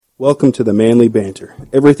Welcome to the Manly Banter.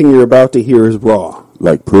 Everything you're about to hear is raw.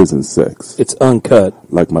 Like prison sex. It's uncut.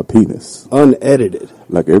 Like my penis. Unedited.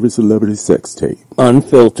 Like every celebrity sex tape.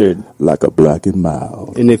 Unfiltered. Like a Black and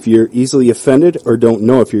Mild. And if you're easily offended or don't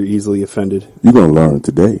know if you're easily offended, you're going to learn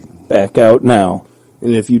today. Back out now.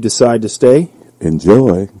 And if you decide to stay,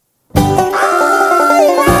 enjoy. Oh,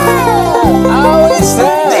 it's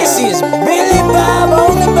time. This is Billy Bob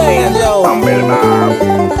on the banjo. I'm Billy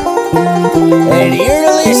Bob. And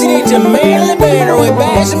you're listening to Manly Banter with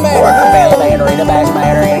Bass and Banter. Manly Banter in the Bass and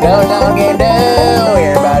Banter and it goes down, get down.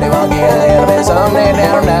 Everybody won't get a little bit something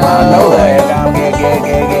down now. I know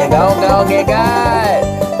that. Don't get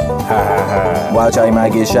got. Watch how you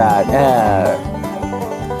might get shot.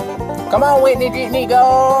 Come on, Whitney, Whitney, go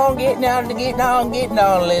on, getting on,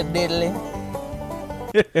 little diddly.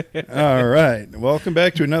 All right. Welcome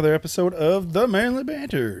back to another episode of The Manly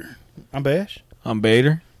Banter. I'm Bash. I'm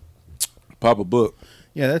Bader. Papa Book.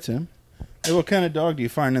 Yeah, that's him. Hey, what kind of dog do you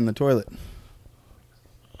find in the toilet?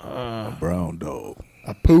 A brown dog.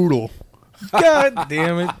 A poodle. God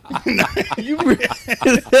damn it. You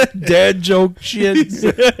dad joke shit.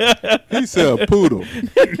 He said a poodle.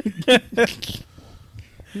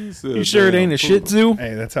 You sure it ain't a Shih Tzu?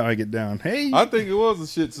 Hey, that's how I get down. Hey. I think it was a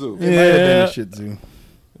Shih Tzu. It might have been a Shih Tzu.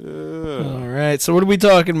 Yeah. All right. So what are we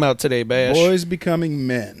talking about today, Bash? Boys becoming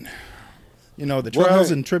men. You know, the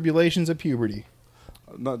trials and tribulations of puberty.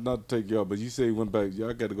 Not to take y'all, but you say you went back.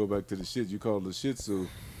 Y'all got to go back to the shit you call the Shih Tzu.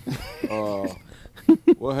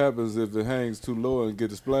 What happens if it hangs too low and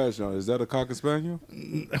get a splash on it? Is that a Cocker Spaniel?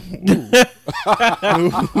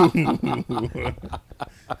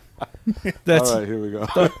 That's, all right, here we go.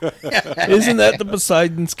 Isn't that the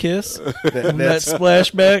Poseidon's kiss? That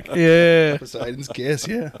splashback? Yeah. Poseidon's kiss,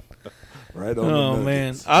 yeah. Right on. Oh,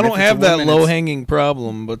 man. I don't have that low-hanging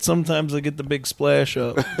problem, but sometimes I get the big splash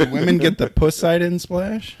up. The women get the Poseidon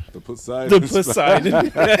splash? The Poseidon. The Poseidon.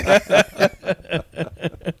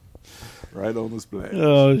 Right on the splash.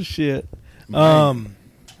 Oh, shit.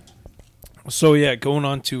 So, yeah, going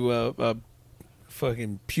on to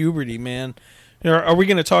fucking puberty, man. Are we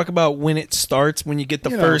going to talk about when it starts, when you get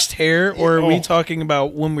the first hair, or are we talking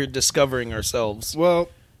about when we're discovering ourselves? Well,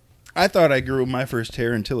 I thought I grew my first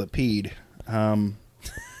hair until it peed.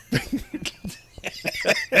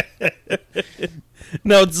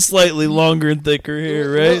 No, it's slightly longer and thicker hair,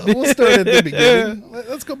 right? We'll start at the beginning.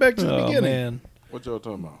 Let's go back to the beginning. Man. What y'all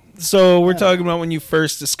talking about? So we're talking about when you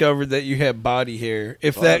first discovered that you had body hair.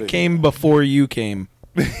 If that came before you came.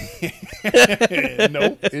 Nope,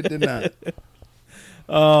 it did not.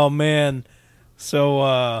 Oh, man.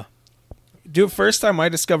 So, dude, first time I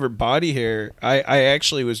discovered body hair, I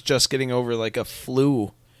actually was just getting over, like, a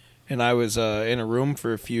flu. And I was in a room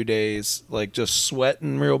for a few days, like, just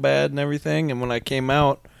sweating real bad and everything. And when I came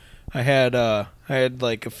out, I had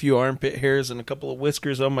like, a few armpit hairs and a couple of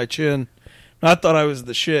whiskers on my chin. I thought I was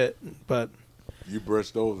the shit, but... You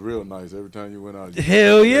brushed those real nice every time you went out.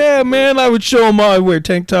 Hell yeah, man. I would show them all. I wear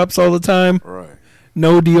tank tops all the time. Right.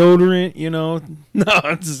 No deodorant, you know. No,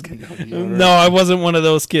 I'm just kidding. No, I wasn't one of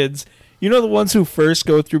those kids. You know the ones who first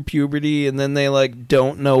go through puberty and then they, like,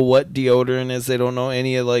 don't know what deodorant is. They don't know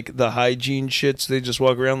any of, like, the hygiene shits. They just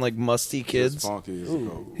walk around like musty kids.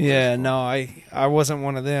 Yeah, no, I wasn't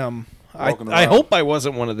one of them. I hope I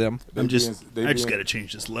wasn't one of them. I just got to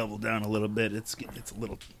change this level down a little bit. It's a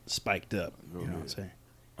little spiked up. You know what I'm saying?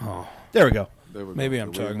 Oh, there we go. Maybe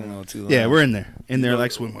I'm talking a little too long. Yeah, we're in there. In there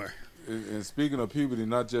like swimwear. And speaking of puberty,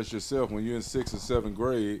 not just yourself, when you're in 6th or 7th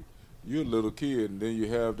grade, you're a little kid, and then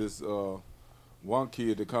you have this one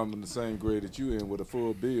kid that comes in the same grade that you in with a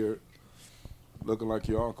full beard, looking like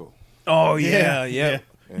your uncle. Oh, yeah.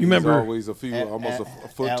 And you remember always a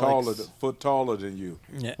foot taller than you.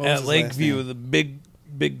 Yeah, at Lakeview, the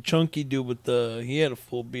big chunky dude he had a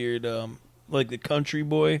full beard, like the country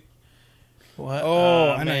boy. What? Oh,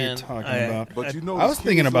 I know what you're talking about. But you know, I was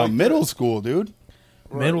thinking about like middle school, dude.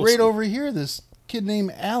 Right Over here, this kid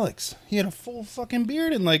named Alex. He had a full fucking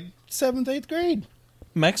beard in like 7th, 8th grade.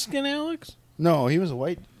 Mexican Alex? No, he was a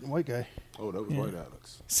white guy. Oh, that was white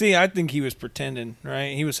Alex. See, I think he was pretending,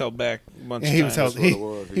 right? He was held back a bunch of times. He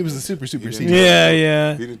was the super senior.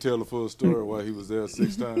 Yeah. He didn't tell the full story why he was there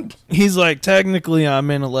 6 times. He's like, technically,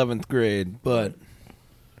 I'm in 11th grade, but...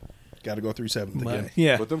 Got to go through 7th again.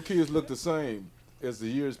 Yeah. But them kids look the same. As the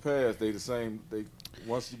years pass, they the same.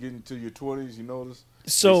 Once you get into your 20s, you notice, they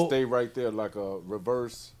stay right there like a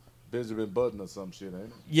reverse Benjamin Button or some shit, ain't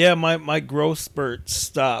it? Yeah, my growth spurt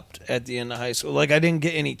stopped at the end of high school. Like, I didn't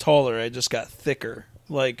get any taller. I just got thicker.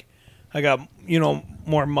 Like, I got,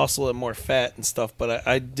 more muscle and more fat and stuff, but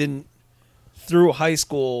I didn't, through high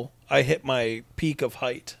school, I hit my peak of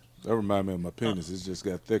height. That reminds me of my penis. It just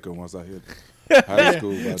got thicker once I hit high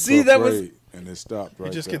school. By See, 12th that was- grade, and it stopped right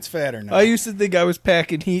It just there. gets fatter now. I used to think I was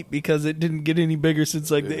packing heat because it didn't get any bigger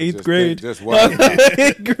since like the It 8th just- grade. Just wide.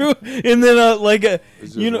 It grew, and then It's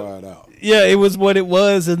just you know, wide out. yeah, it was what it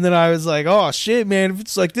was, and then I was like, oh shit, man, if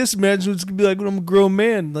it's like this, imagine it's gonna be like when I'm a grown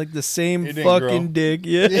man, like the same It didn't fucking grow. dick,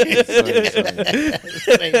 yeah.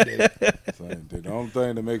 Same thing. The only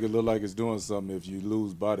thing to make it look like it's doing something if you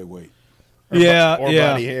lose body weight. Yeah, or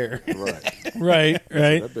yeah, body hair. Right.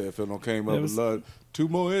 right. That bad fella came up That with was- blood. 2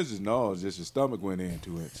 more inches? No, it's just your stomach went in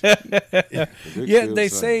 2 inches. Yeah, they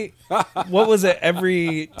say, what was it?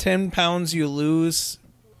 Every 10 pounds you lose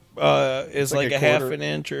is like like a a half quarter- an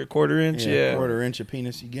inch or a quarter inch. Yeah, Quarter inch of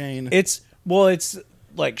penis you gain. it's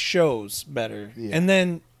like shows better, Yeah. and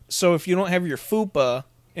then so if you don't have your fupa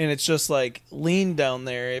and it's just like lean down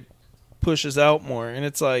there, it pushes out more, and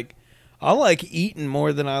it's like I like eating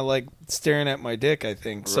more than I like staring at my dick. I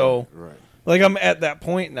think so. Right. Like I'm at that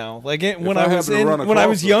point now. Like when I I was happen to run when I across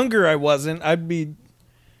was it- younger, I wasn't. I'd be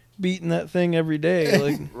beating that thing every day.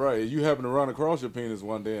 Like Right. You happen to run across your penis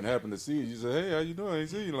one day and happen to see it. You say, hey, how you doing? I ain't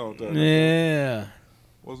seen you in a long time. yeah.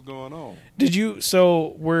 What's going on? Did you?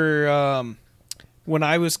 So when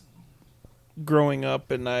I was growing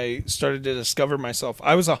up and I started to discover myself,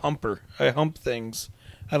 I was a humper. I hump things.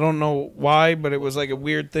 I don't know why, but it was like a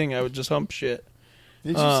weird thing. I would just hump shit.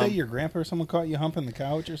 Did you say your grandpa or someone caught you humping the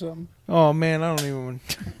couch or something? Oh man, I don't even.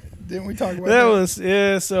 Didn't we talk about That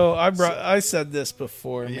that? was So I said this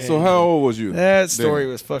before. Man. So how old was you? That story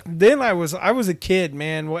then? was fucking. Then I was a kid,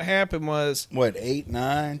 man. What happened was, What, 8,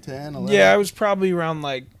 9, 10, 11? yeah, I was probably around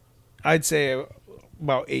like, I'd say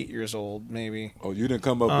about 8 years old, maybe. Oh, you didn't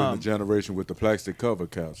come up in the generation with the plastic cover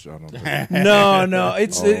couch, I don't think. No,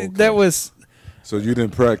 it's Oh, okay. that was. So you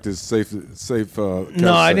didn't practice safe couch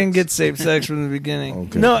No, I didn't sex. get safe sex from the beginning.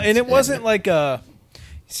 Okay. No, and it wasn't like a.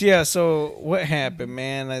 Yeah, so what happened,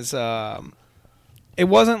 man, is it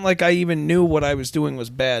wasn't like I even knew what I was doing was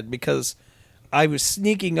bad because I was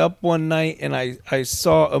sneaking up one night and I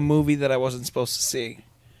saw a movie that I wasn't supposed to see.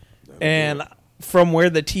 And from where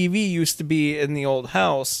the TV used to be in the old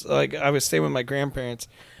house, like I was staying with my grandparents,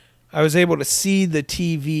 I was able to see the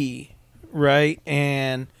TV, right?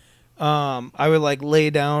 And I would like lay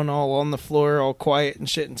down all on the floor, all quiet and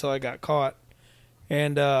shit until I got caught.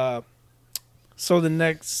 And so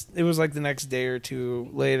it was like the next day or two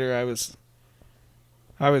later, I was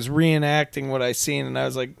reenacting what I seen, and I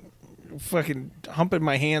was like fucking humping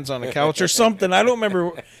my hands on a couch or something. I don't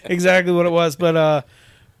remember exactly what it was, but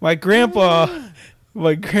my grandpa,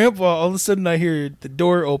 all of a sudden I hear the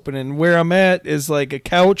door open, and where I'm at is like a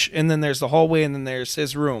couch, and then there's the hallway, and then there's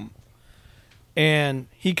his room. And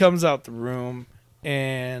he comes out the room,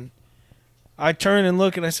 and I turn and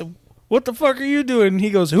look, and I said, "What the fuck are you doing?" And he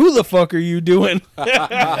goes, "Who the fuck are you doing?"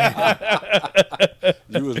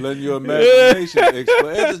 You was letting your imagination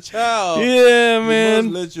explore. As a child, Yeah, you man.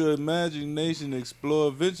 must let your imagination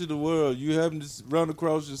explore. Venture the world. You happen to run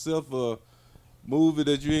across yourself a movie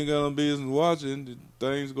that you ain't got no business watching.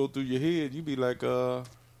 Things go through your head. You be like, I'm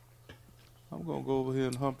gonna go over here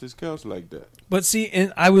and hump this couch like that. But see,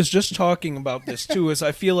 and I was just talking about this too, is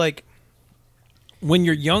I feel like when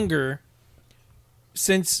you're younger,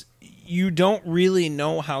 since you don't really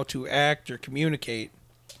know how to act or communicate,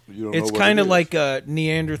 You don't it's know what kind it of is. like a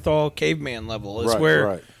Neanderthal caveman level. Is right, where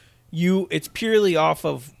right. it's purely off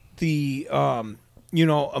of the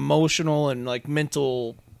emotional and like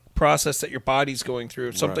mental process that your body's going through.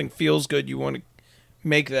 If something Right. feels good, you want to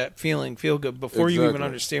make that feeling feel good before you even Exactly.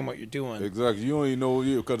 understand what you're doing. Exactly. You don't even know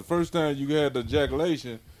you because the first time you had the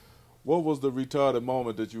ejaculation, what was the retarded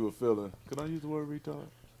moment that you were feeling? Can I use the word retard?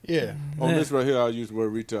 Yeah. On this right here, I'll use the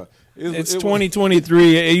word retard. It's it was-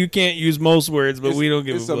 2023. You can't use most words, but it's- we don't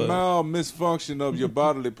give It's a a fuck. mild misfunction of your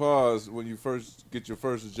bodily parts when you first get your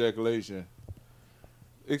first ejaculation.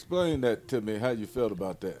 Explain that to me. How you felt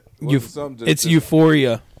about that? Was it something that It's just-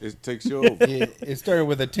 euphoria. It takes you over. It started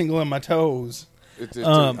with a tingle in my toes. I and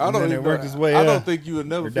then don't it even worked its way I up don't think you would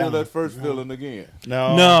never or feel down. that first feeling again.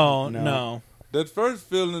 No. That first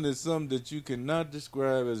feeling is something that you cannot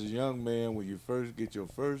describe as a young man when you first get your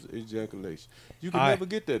first ejaculation. You can never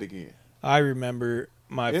get that again. I remember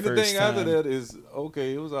my first Anything time. after that is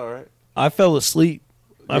okay. It was all right. I fell asleep.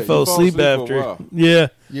 I Yeah, fell you fall asleep asleep for a after. while. Yeah.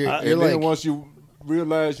 You're And then like, once you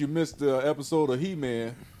realize you missed the episode of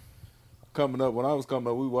He-Man coming up, when I was coming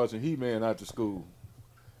up, we watching He-Man after school.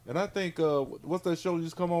 And I think, what's that show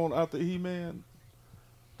used to come on after He-Man?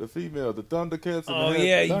 The female, the Thundercats. And Oh they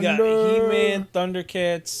yeah, had you got Thunder. He-Man,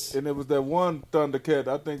 Thundercats. And it was that one Thundercat.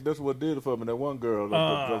 I think that's what did it for me. That one girl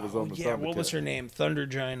that was on the Yeah, Thundercat. what was her name?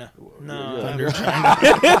 Thundergina. No,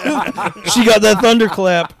 Yeah. she got that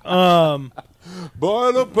thunderclap.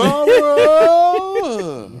 Boy, the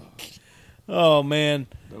power. Oh man.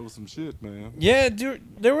 That was some shit, man. Yeah, dude.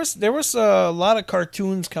 There was a lot of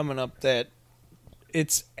cartoons coming up that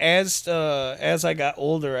it's as I got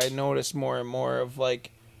older, I noticed more and more of like.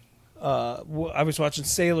 I was watching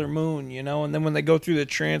Sailor Moon, you know, and then when they go through the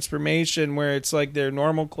transformation where it's like their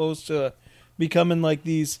normal clothes to becoming like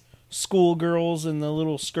these schoolgirls in the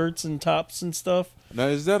little skirts and tops and stuff. Now,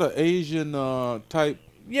 is that an Asian type?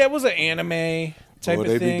 Yeah, it was an anime type Boy, of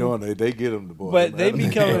they thing. be doing it. They get them, the boy. But they Anime.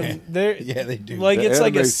 becoming they're Yeah, they do. like The it's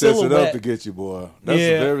like anime a sets it up silhouette. to get you, boy. That's Yeah.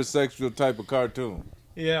 a very sexual type of cartoon.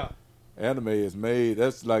 Yeah. Anime is made.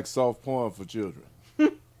 That's like soft porn for children.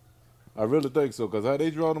 I really think so, because how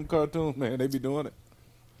they draw them cartoons, man, they be doing it.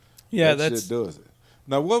 Yeah, that that's shit does it.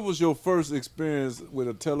 Now, what was your first experience with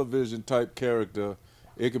a television type character?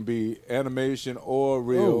 It can be animation or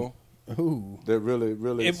real. Ooh. That really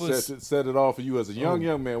It was- set it off for you as a young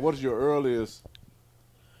man. What is your earliest?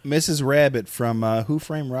 Mrs. Rabbit from Who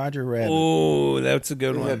Framed Roger Rabbit. Oh, that's a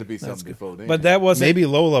good It one. had to be That's something good. before then. But that wasn't Maybe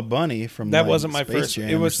Lola Bunny from that like, wasn't my Space first. Jam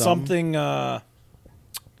It or was something.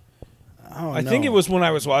 Oh, I think no. it was when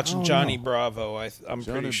I was watching Oh, Johnny no. Bravo. I'm Johnny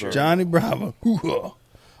pretty sure. Bravo. Johnny Bravo. Hoo-ha.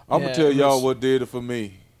 I'm Yeah, gonna tell it y'all was- what did it for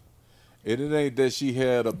me. It ain't that she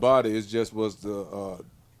had a body. It just was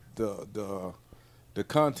the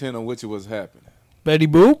content on which it was happening. Betty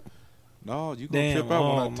Boop. No, you gonna Damn, trip out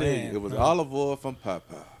when I oh, tell you. man. It was olive oil from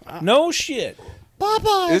Popeye. No shit.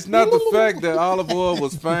 It's not the fact that olive oil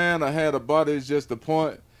was fine or had a body. It's just the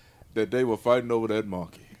point that they were fighting over that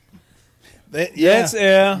monkey. Yeah.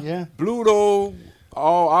 Yeah. Bluto, I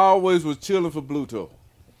always was chilling for Bluto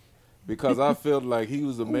because I felt like he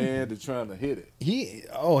was a man that's trying to hit it. He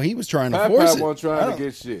was trying to force Popeye it. wasn't trying to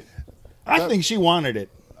get shit. I think she wanted it.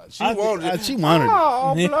 She wanted it. She wanted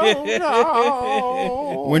it.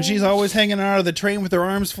 Oh, no. When she's always hanging out of the train with her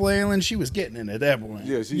arms flailing, she was getting it at that point.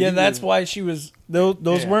 Yeah, Yeah, that's why she was. Those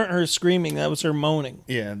Yeah. weren't her screaming. That was her moaning.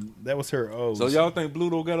 Yeah, that was her. Oh, So y'all think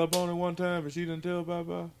Bluto got up on it one time and she didn't tell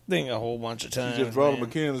Popeye? I think a whole bunch of times. She just brought him a man.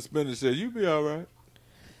 can of spinach and said, "You be all right."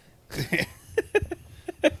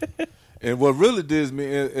 And what really did me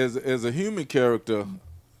as a human character,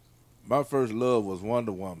 my first love was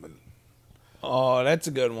Wonder Woman, Oh, that's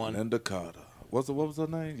a good one. Linda Carter. What was her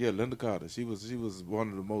name? Yeah, Linda Carter. She was one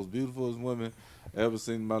of the most beautiful women I ever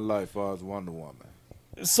seen in my life. As far as Wonder Woman,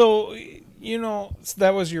 So, so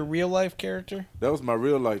that was your real life character? that was my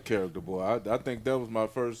real life character, boy. I think that was my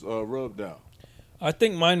first rub down. I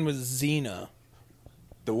think mine was Xena.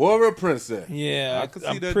 The Warrior Princess. Yeah, I could see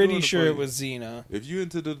I'm that pretty doing it sure for it you. was Xena. If you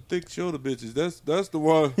into the thick shoulder bitches, that's the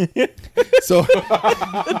one. so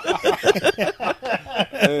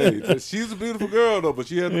Hey, she's a beautiful girl though, but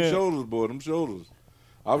she had them Yeah. shoulders, boy. Them shoulders.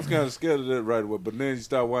 I was kind of scared of that right away, but then you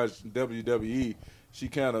start watching WWE. She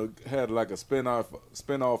kind of had like a spin off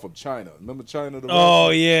of China. Remember China? The Oh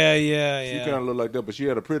wrestler? yeah, She kind of looked like that, but she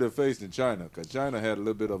had a pretty face in China because China had a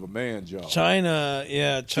little bit of a man jaw. China.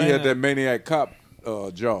 She had that maniac cop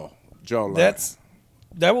jawline.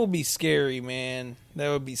 That will be scary, man. That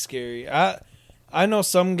would be scary. I know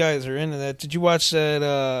some guys are into that. Did you watch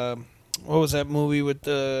that? What was that movie with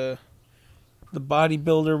the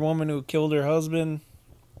bodybuilder woman who killed her husband?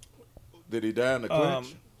 Did he die in the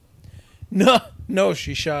clinch? No,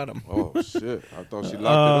 she shot him. Oh shit! I thought she locked it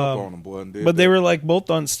up on him, boy. And did But they that. were like both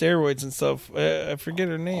on steroids and stuff. I forget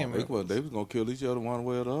her name. They was gonna kill each other one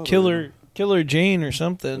way or the other. Killer Jane or Them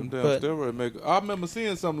something. damn But steroid make. I remember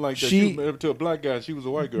seeing something like that. She- She was married to a black guy. And she was a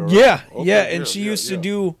white girl. Right? yeah, Okay, yeah, and she used to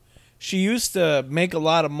do. She used to make a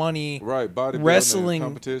lot of money right bodybuilding wrestling.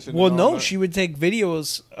 competition. Well, and all no, that. she would take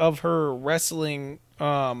videos of her wrestling,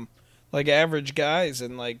 like average guys,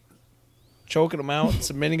 and like choking them out, and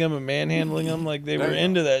submitting them, and manhandling them. Like they were Damn.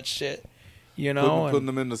 into that shit, you know. putting And,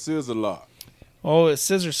 them in the scissor lock. oh, it's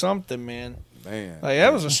scissor something, man. Man, Like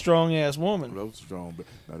that was a strong ass woman. that was a strong.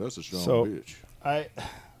 Now that's a strong So- bitch.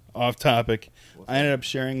 off topic. I ended up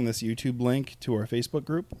sharing this YouTube link to our Facebook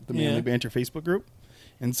group, the Manly Yeah. Banter Facebook group,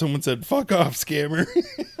 and someone said, "Fuck off, scammer!"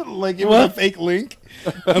 Like it was a fake link.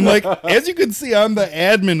 I'm like, as you can see, I'm the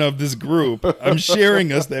admin of this group. I'm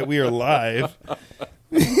sharing us that we are live.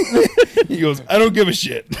 He goes, "I don't give a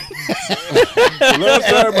shit." The last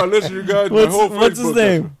time I listened to you guys, my whole What's his Facebook-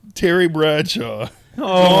 name? Terry Bradshaw.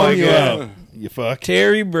 Oh Fuck you yeah, up, you fuck.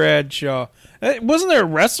 Terry Bradshaw. Wasn't there a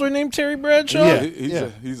wrestler named Terry Bradshaw? Yeah.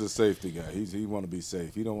 He's a safety guy. He want to be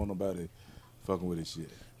safe. He don't want nobody fucking with his shit.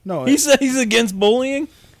 No, He's against bullying.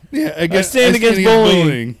 Yeah, I stand against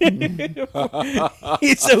bullying. bullying.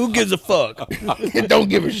 He said, "Who gives a fuck?" Don't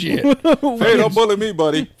give a shit. Hey, don't bully me,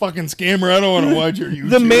 buddy. Fucking scammer. I don't want to watch your YouTube.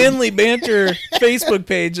 The Manly Banter Facebook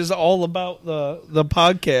page is all about the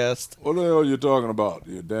podcast. What the hell are you talking about,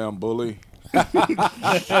 you damn bully?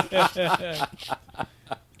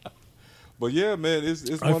 But yeah, man, it's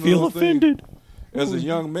one I of feel those offended. things. As a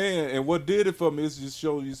young man, and what did it for me is this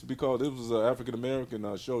show used to be called. It was an African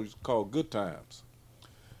American show called Good Times.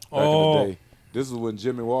 Back in the day. This is when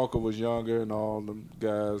Jimmy Walker was younger and all them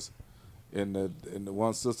guys, and the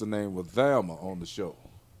one sister named was Thelma on the show.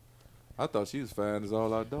 I thought she was fine as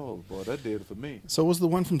all our dogs. Boy, that did it for me. So was the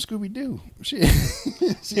one from Scooby Doo. She Yeah.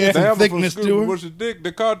 had some Thelma from thickness to Scooby her. was thick.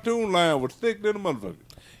 The cartoon line was thick than a motherfucker.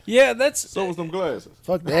 Yeah, that's So was them glasses.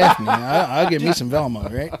 Fuck Daphne. I'll give me some Velma,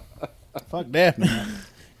 right? Fuck Daphne.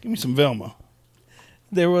 Give me some Velma.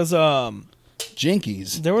 there was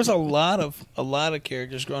Jinkies. There was a lot of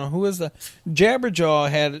characters growing up. Who was the Jabberjaw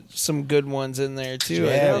had some good ones in there too.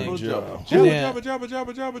 I think. Jabberjaw. Yeah.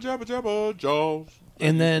 Jabba Jaws.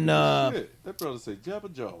 And then Shit. That brother said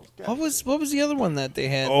Jabba Jaws. what was the other one that they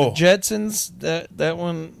had? Oh. The Jetsons. That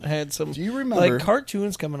one had some. Do you remember? Like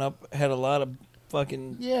cartoons coming up had a lot of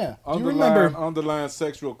fucking Yeah. Do you remember? Underlying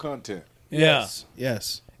sexual content. Yes.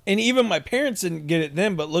 Yes. And even my parents didn't get it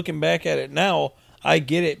then, but looking back at it now, I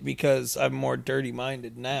get it because I'm more dirty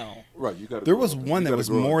minded now. Right, you got. There was one that was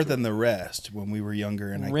more than the rest when we were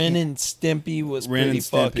younger, and Ren and Stimpy was pretty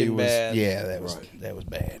fucking bad. Yeah, that was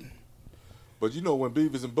bad. But you know when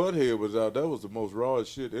Beavis and Butthead was out, that was the most raw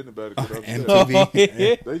shit anybody could upset.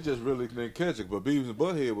 MTV. They just really didn't catch it. But Beavis and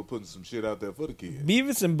Butthead were putting some shit out there for the kids.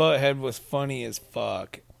 Beavis and Butthead was funny as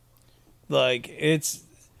fuck. Like it's,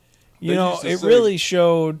 They used to it say- really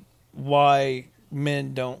showed why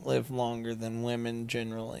men don't live longer than women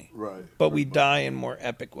generally, Right. but we die in more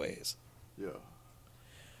epic ways. Yeah.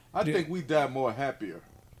 I think we die more happier.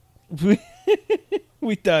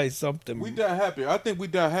 We die something. We die happier. I think we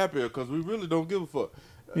die happier because we really don't give a fuck.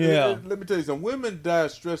 Yeah. Let me tell you something. Women die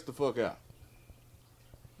stressed the fuck out.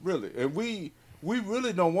 Really. And we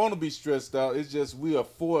really don't want to be stressed out. It's just we are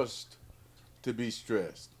forced to be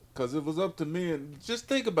stressed. Because if it was up to men, just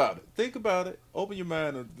think about it. Think about it. Open your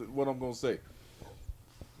mind to what I'm going to say.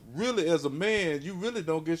 Really, as a man, you really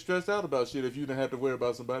don't get stressed out about shit if you don't have to worry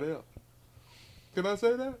about somebody else. Can I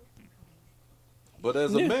say that? But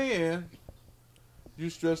as a man, you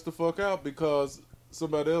stress the fuck out because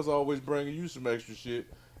somebody else always bringing you some extra shit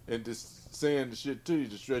and just saying the shit to you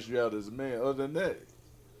to stress you out as a man. Other than that,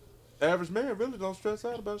 average man really don't stress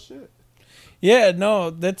out about shit. Yeah, no,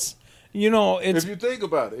 that's it's If you think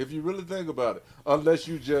about it, if you really think about it, unless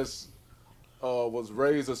you just was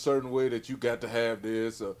raised a certain way that you got to have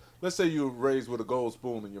this. Let's say you were raised with a gold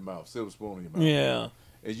spoon in your mouth, silver spoon in your mouth. yeah.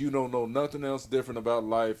 And you don't know nothing else different about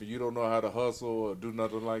life, and you don't know how to hustle or do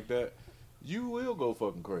nothing like that, you will go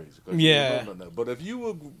fucking crazy. 'Cause you Yeah. don't know nothing. But if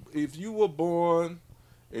you were born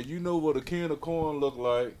and you know what a can of corn look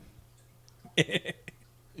like,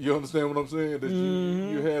 you understand what I'm saying? That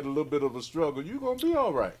you had a little bit of a struggle, you gonna be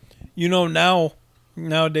all right.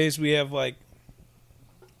 Nowadays we have like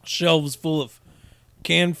shelves full of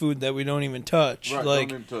canned food that we don't even touch. Right, Like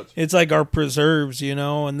don't even touch. it's like our preserves,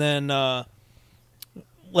 and then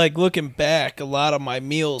like looking back, a lot of my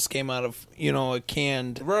meals came out of a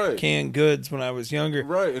canned goods when I was younger.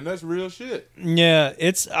 Right, and that's real shit. Yeah,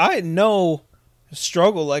 I know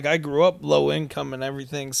struggle. Like I grew up low income and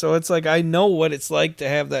everything, so it's like I know what it's like to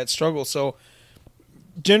have that struggle. So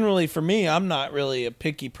generally for me, I'm not really a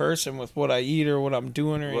picky person with what I eat or what I'm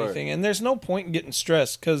doing or Right. anything, and there's no point in getting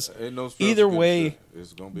stressed because Ain't no stress either against way, it.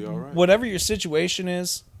 It's gonna be all right. whatever your situation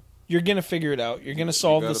is, you're gonna figure it out. You're gonna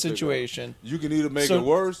solve the gotta figure it out. situation. You can either make So- it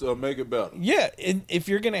worse or make it better. Yeah, and if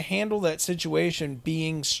you're gonna handle that situation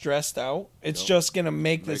being stressed out, it's just gonna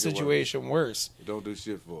make the Make it worse. situation worse. Don't do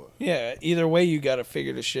shit for it. Yeah, either way, you got to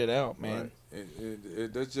figure the shit out, man.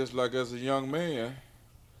 Right. That's just like as a young man.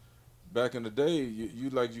 Back in the day, you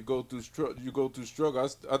go through struggle.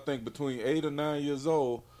 I think between 8 or 9 years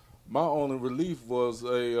old, my only relief was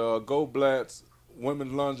a Goldblatt's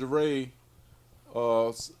women's lingerie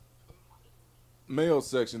mail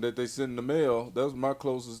section that they sent in the mail. That was my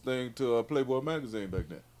closest thing to a Playboy magazine back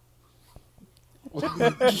then.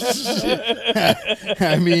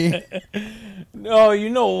 I mean, No, you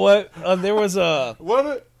know what? There was a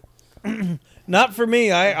What? not for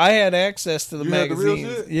me. I had access to the You had the real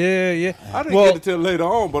magazines. shit? Yeah. I didn't Well, get it till later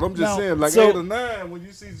on, but I'm just No, saying, like so- 8 or 9, when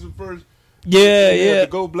you see some first, Yeah. the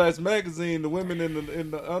Goldblatt's magazine, the women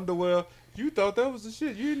in the underwear, you thought that was the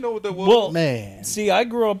shit. You didn't know what that was. Well, man. see, I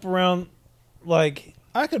grew up around like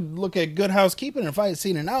I could look at Good Housekeeping if I had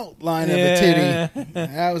seen an outline Yeah. of a titty.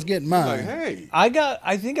 I was getting mine. Like, hey,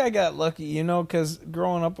 I think I got lucky, you know, because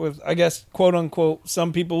growing up with, I guess, quote unquote,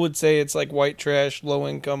 some people would say it's like white trash, low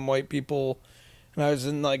income white people. And I was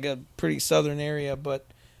in like a pretty southern area. But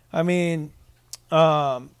I mean,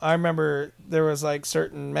 I remember there was like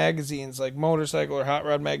certain magazines, like motorcycle or hot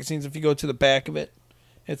rod magazines. If you go to the back of it,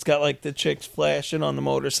 it's got like the chicks flashing on the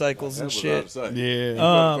motorcycles that and was shit. out of sight. Yeah. You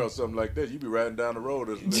come across something like that, you be riding down the road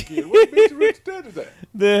as a little kid. What bitch rich dad is that?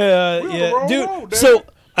 The We're on the yeah, wrong dude. road, damn So it.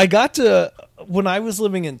 I got to when I was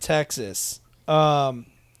living in Texas, I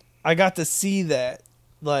got to see that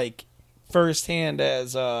like firsthand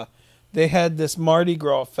as they had this Mardi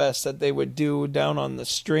Gras fest that they would do down on the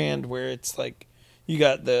Strand, where it's like you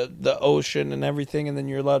got the ocean and everything, and then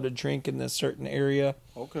you're allowed to drink in this certain area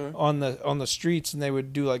Okay. on the streets, and they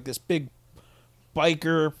would do like this big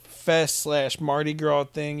biker fest / Mardi Gras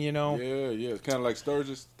thing, you know. Yeah. It's kind of like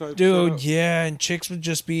Sturgis type. Dude, setup. yeah, and chicks would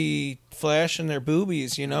just be flashing their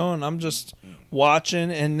boobies, you know, and I'm just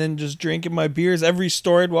watching and then just drinking my beers. Every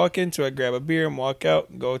store I'd walk into, I'd grab a beer and walk out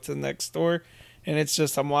and go to the next store. And it's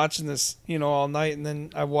just, I'm watching this, you know, all night, and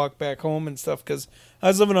then I walk back home and stuff because I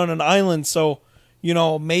was living on an island, so, you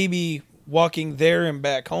know, maybe walking there and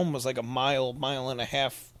back home was like a mile and a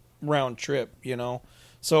half round trip, you know.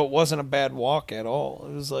 So it wasn't a bad walk at all.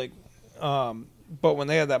 It was like, but when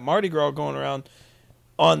they had that Mardi Gras going around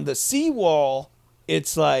on the seawall,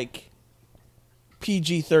 it's like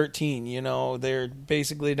PG-13, you know. They're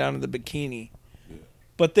basically down to the bikini.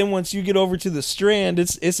 But then once you get over to the Strand,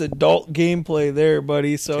 it's adult gameplay there,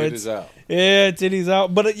 buddy. So Titties out. Yeah, titties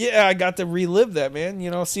out. But yeah, I got to relive that, man.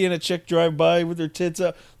 You know, seeing a chick drive by with her tits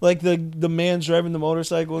out, like the man's driving the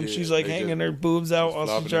motorcycle and Yeah, she's like they hanging just- her boobs out just while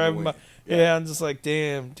flopping she's in the driving by. wind. Yeah, I'm just like,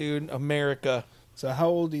 damn, dude, America. So how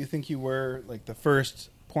old do you think you were, like, the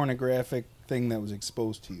first pornographic thing that was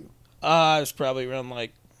exposed to you? I was probably around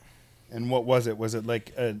like. And what was it? Was it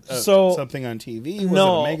like So- something on TV? Was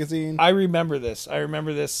No, it a magazine? I remember this.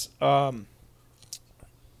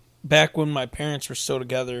 Back when my parents were still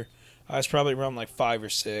together, I was probably around like 5 or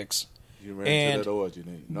 6. You ran And- into that orgy.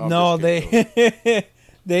 I'm No, just kidding,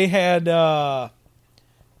 they had I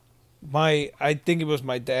think it was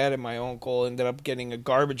my dad and my uncle ended up getting a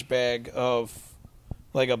garbage bag of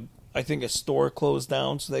like I think a store closed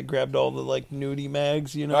down, so they grabbed all the like nudie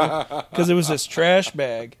mags, you know, because it was this trash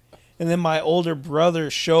bag. And then my older brother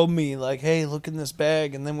showed me like, hey, look in this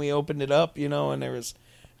bag, and then we opened it up, you know, and there was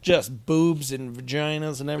just boobs and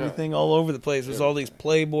vaginas and everything all over the place. There's all these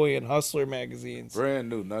Playboy and Hustler magazines. Brand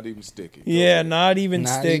new, not even sticky. Yeah, not even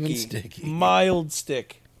Not sticky. even sticky. Mild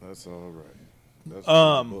stick. That's all right. That's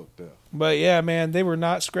book there. But yeah, man, they were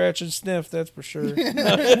not scratch and sniff, that's for sure.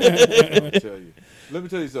 Let me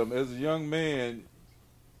tell you something. As a young man,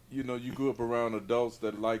 you know, you grew up around adults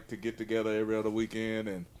that like to get together every other weekend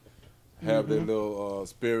and have their little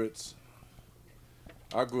spirits.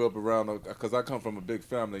 I grew up around, because I come from a big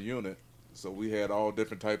family unit, so we had all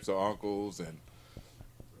different types of uncles and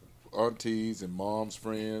aunties and mom's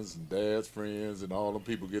friends and dad's friends, and all them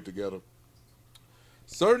people get together.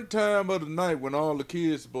 Certain time of the night when all the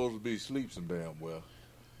kids supposed to be asleep some damn well,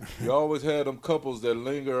 you always had them couples that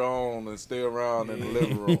linger on and stay around in the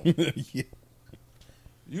living room. Yeah.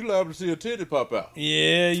 You liable to see a titty pop out.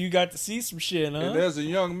 Yeah, you got to see some shit, huh? And as a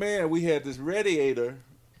young man, we had this radiator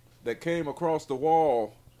that came across the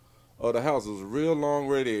wall of the house. It was a real long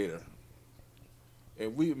radiator.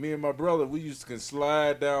 And me and my brother, we used to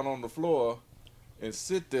slide down on the floor and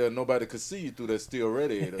sit there. Nobody could see you through that steel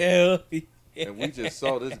radiator. Hell yeah. And we just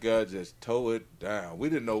saw this guy just tow it down. We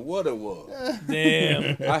didn't know what it was.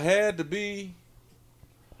 Damn. I had to be,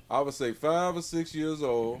 I would say 5 or 6 years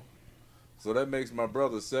old. So that makes my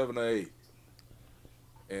brother 7 or 8.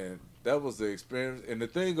 And that was the experience. And the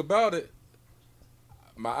thing about it,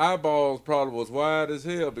 my eyeballs probably was wide as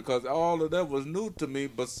hell because all of that was new to me.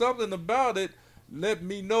 But something about it let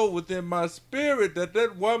me know within my spirit that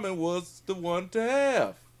that woman was the one to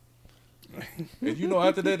have. And you know,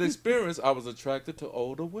 after that experience, I was attracted to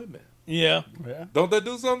older women. Yeah. Yeah. Don't that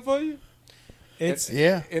do something for you? It's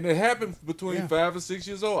Yeah. And it happened between 5 and 6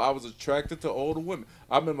 years old. I was attracted to older women.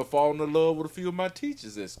 I remember falling in love with a few of my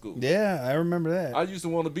teachers at school. Yeah, I remember that. I used to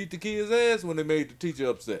want to beat the kids' ass when they made the teacher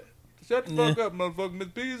upset. Shut the fuck up, motherfucker. Miss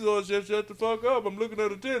Peasor, shut the fuck up. I'm looking at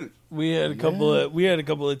the titties. we had a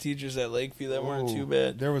couple of teachers at Lakeview that weren't too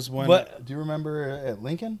bad. There was one. But- Do you remember at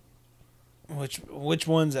Lincoln? Which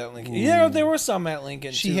ones at Lincoln? Yeah, there were some at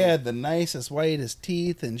Lincoln. She too. had the nicest whitest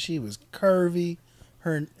teeth, and she was curvy.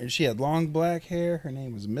 And she had long black hair. Her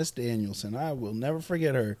name was Miss Danielson. I will never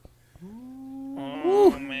forget her.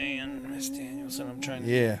 Oh man, Miss Danielson. I'm trying to.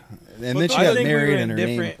 Yeah, And then she I got think married, we were and in her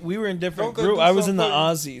different. name We were in different Don't they group. do I was in the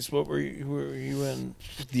something- Aussies. What were you? Who were you in?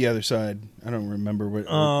 the other side. I don't remember what.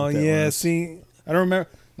 Oh what that yeah. was. See, I don't remember.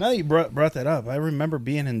 Now that you brought that up, I remember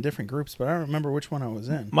being in different groups, but I don't remember which one I was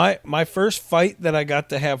in. my first fight that I got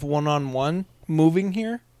to have 1-on-1 moving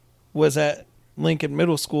here was at Lincoln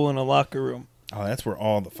Middle School in a locker room. Oh, that's where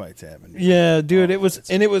all the fights happened. Yeah, dude, it was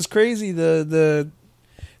crazy. The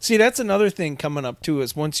see, that's another thing coming up too.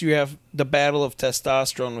 Is once you have the battle of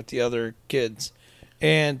testosterone with the other kids,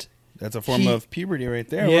 and That's a form He- of puberty right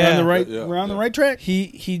there. Yeah. We're on the right track.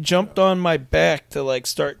 he jumped on my back to like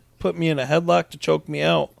start put me in a headlock to choke me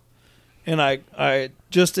out, and I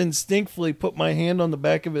just instinctively put my hand on the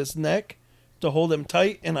back of his neck to hold him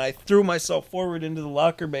tight, and I threw myself forward into the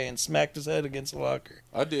locker bay and smacked his head against the locker.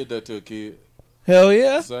 I did that to a kid. Hell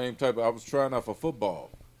yeah! Same type. I was trying out for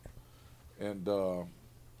football, and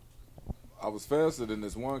I was faster than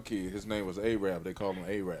this one kid. His name was Arab. They called him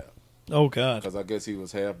Arab Oh god. because I guess he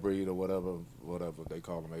was half breed or whatever. They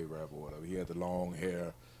call him Arab or whatever. He had the long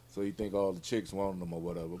hair, so you think all the chicks wanted him or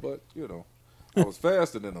whatever. But you know, I was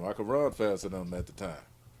faster than him. I could run faster than him at the time.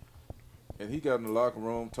 And he got in the locker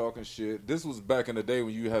room talking shit. This was back in the day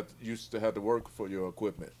when you used to have to work for your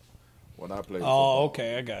equipment. When I played football. Oh,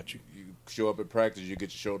 okay, I got you. You show up at practice, you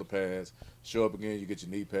get your shoulder pads. Show up again, you get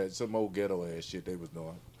your knee pads. Some old ghetto ass shit they was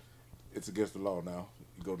doing. It's against the law now.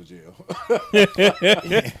 You go to jail.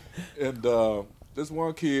 And this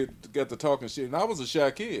one kid got to talking shit, and I was a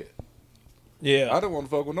shy kid. Yeah. I didn't want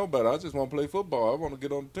to fuck with nobody. I just want to play football. I want to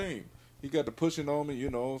get on the team. He got to pushing on me,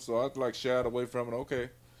 so I like shied away from it. Okay.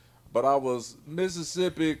 But I was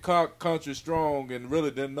Mississippi country strong and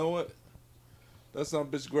really didn't know it. That some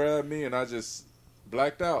bitch grabbed me and I just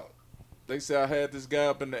blacked out. They say I had this guy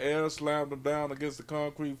up in the air, slammed him down against the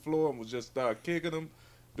concrete floor and was just start kicking him,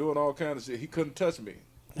 doing all kind of shit. He couldn't touch me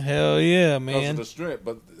Hell yeah, because of man. the strength.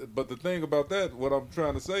 But the thing about that, what I'm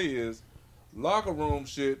trying to say is, locker room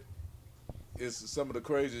shit is some of the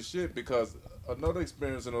craziest shit, because another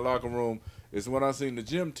experience in the locker room is when I seen the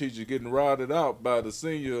gym teacher getting routed out by the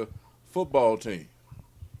senior football team.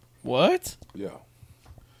 What? Yeah.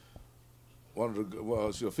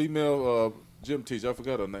 She a female gym teacher. I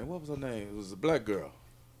forgot her name. What was her name? It was a black girl.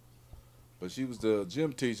 But she was the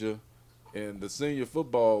gym teacher, and the senior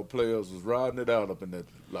football players was riding it out up in that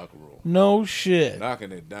locker room, No shit.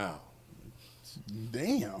 knocking it down.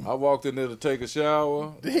 Damn. I walked in there to take a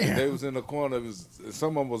shower. Damn. And they was in the corner.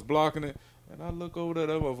 Someone was blocking it, and I look over there.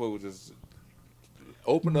 That motherfucker was just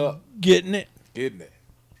open up, Getting it. getting it.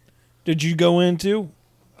 Did you go in too?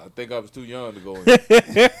 I think I was too young to go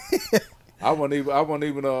in. I wasn't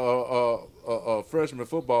even a freshman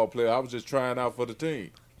football player. I was just trying out for the team.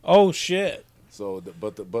 Oh shit. So,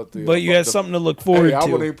 but You had something to look forward hey, I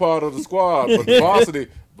wasn't to. even part of the squad, but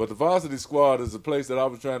the varsity squad is the place that I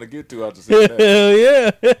was trying to get to after Cincinnati. Hell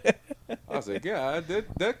yeah. I said, yeah,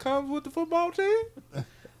 that comes with the football team. I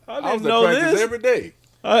I was didn't at know practice this. every day.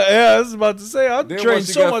 Yeah, I was about to say I Then trained once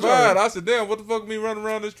she so got much. fired, harder. I said, damn, what the fuck me running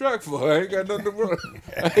around this track for? I ain't got nothing to run.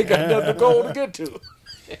 I ain't got nothing to go to get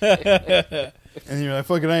to. And you're like,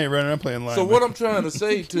 fucking, I ain't running. I'm playing live. So what I'm trying to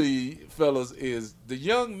say to you fellas is the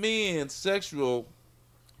young men's sexual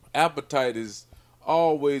appetite is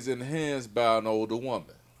always enhanced by an older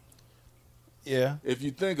woman. Yeah. If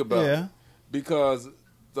you think about Yeah. it. Because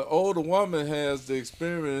the older woman has the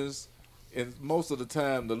experience and most of the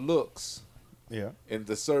time the looks Yeah. and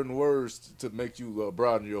the certain words to make you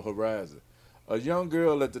broaden your horizon. A young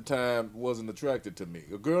girl at the time wasn't attracted to me.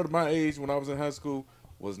 A girl my age when I was in high school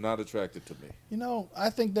was not attracted to me. I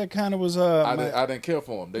think that kind of was I didn't care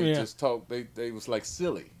for them. They Yeah. just talked. They was like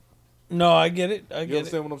silly. No, I get it. I You get it.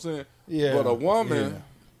 understand what I'm saying? Yeah. But a woman,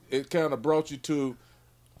 it kind of brought you to,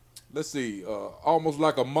 let's see, almost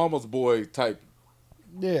like a mama's boy type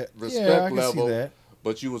Yeah. respect Yeah, I can level. see that.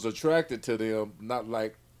 But you was attracted to them, not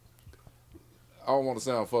like, I don't want to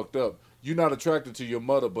sound fucked up. You're not attracted to your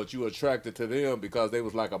mother, but you attracted to them because they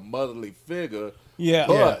was like a motherly figure. Yeah.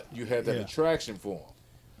 But you had that Yeah. attraction for them.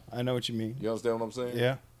 I know what you mean. You understand what I'm saying?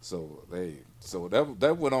 Yeah. So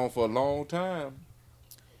that went on for a long time.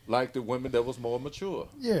 Like the women that was more mature.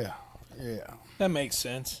 Yeah. Yeah. That makes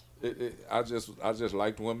sense. I just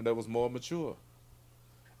liked women that was more mature.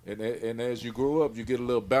 And as you grow up, you get a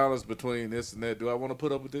little balance between this and that. Do I want to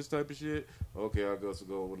put up with this type of shit? Okay, I guess I'll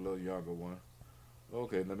go with a little younger one.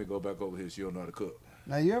 Okay, let me go back over here. She don't know how to cook.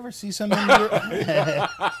 Now you ever see some of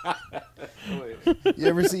them you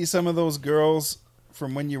ever see some of those girls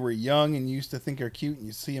from when you were young and you used to think are cute, and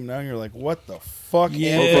you see them now and you're like, what the fuck?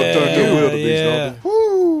 Yeah. Motherfucker turned their wildebeest, don't they?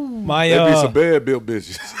 Woo! My They be some bad built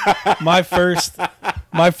bitches.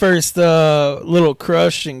 my first little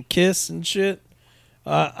crush and kiss and shit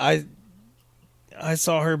I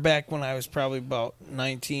saw her back when I was probably about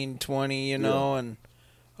 19, 20, you know, and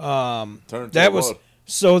that was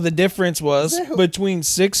so the difference was between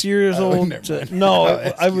 6 years old to no,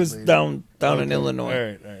 I was down in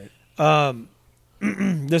Illinois. All right.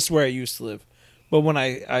 This is where I used to live. But when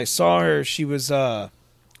I saw her, she was on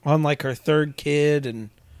like her third kid and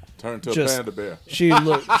turned to just, a panda bear.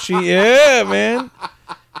 Yeah, man.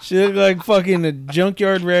 She looked like fucking a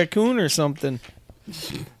junkyard raccoon or something.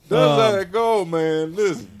 That's how it go, man.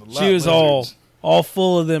 Listen, she was all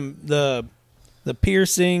full of them the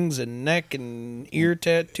piercings and neck and ear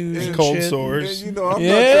tattoos and cold shit. sores. And, you know,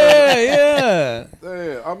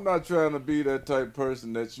 I'm not trying to be that type of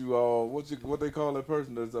person that you all what they call that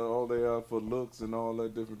person that's all they are for looks and all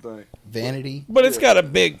that different thing. Vanity. But it's got a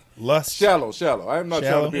big Lust. Shallow. I am not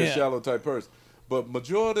trying to be Yeah. a shallow type person. But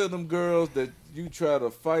majority of them girls that you try to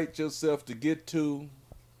fight yourself to get to,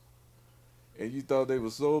 and you thought they were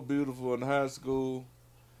so beautiful in high school,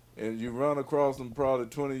 and you run across them probably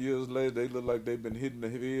 20 years later, they look like they've been hit in the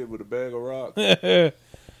head with a bag of rocks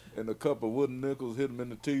and a couple of wooden nickels hit them in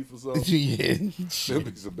the teeth or something. Yeah. They'll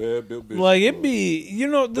be some bad bitch. like it be, you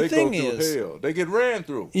know, the they thing go through is hell. They get ran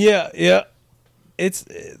through. Yeah. It's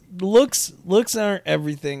looks aren't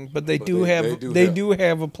everything, but they do have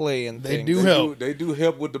a play in They things. do help. They do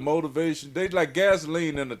help with the motivation. They like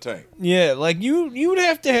gasoline in the tank. Yeah, like you'd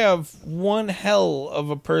have to have one hell of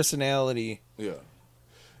a personality Yeah.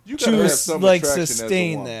 You gotta to have some like attraction as a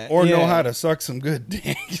sustain woman. that. Or know Yeah. how to suck some good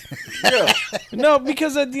dick. Yeah. No,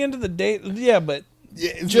 because at the end of the day, yeah, but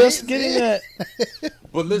Yeah, just getting that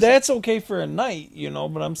But listen, that's okay for a night, you know,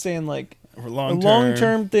 but I'm saying like For a long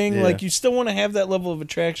long-term thing, yeah. like you still want to have that level of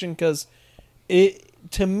attraction cuz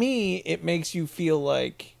to me it makes you feel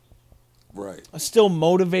like right. still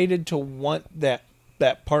motivated to want that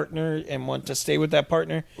partner and want to stay with that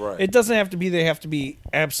partner. Right. It doesn't have to be they have to be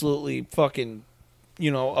absolutely fucking, you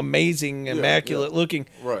know, amazing, immaculate looking.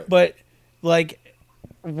 Right. But like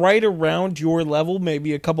right around your level,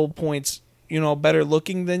 maybe a couple points, you know, better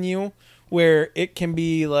looking than you, where it can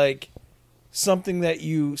be like something that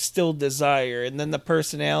you still desire, and then the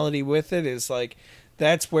personality with it is like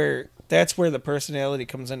that's where the personality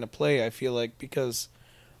comes into play, I feel like, because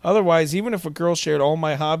otherwise, even if a girl shared all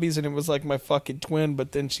my hobbies and it was like my fucking twin,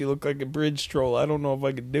 but then she looked like a bridge troll, I don't know if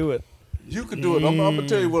I could do it. You can do it. I'm gonna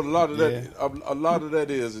tell you what a lot of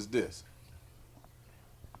that is this.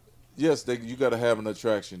 Yes, you got to have an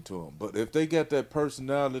attraction to them, but if they got that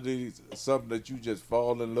personality, something that you just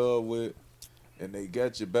fall in love with, and they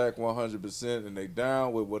got your back 100%, and they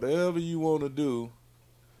down with whatever you want to do,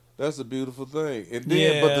 that's a beautiful thing. And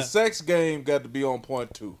then, but the sex game got to be on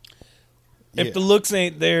point too. If the looks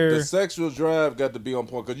ain't there, The sexual drive got to be on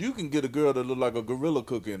point, because you can get a girl that look like a gorilla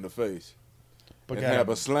cookie in the face, But and have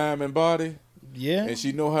a slamming body, Yeah. and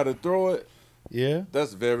she know how to throw it. Yeah.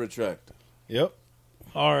 That's very attractive. Yep.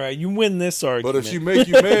 all right, you win this argument. But if she make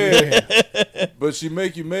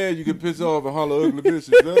you mad, you can piss off and holler ugly bitch.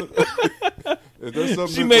 Is that something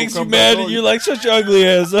she that's makes gonna you come mad back and on you're like, shut your ugly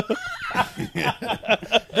ass up.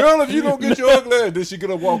 Girl, if you don't get your ugly ass, then she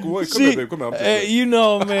gonna walk away. Come here, babe. Come here. I'm just playing. You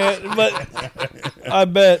know, man. But I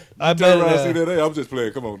bet. Turn around and see that. Hey, I'm just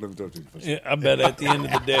playing. Come on, let me talk to you. Yeah, I bet at the end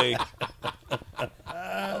of the day,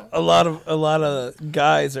 a lot of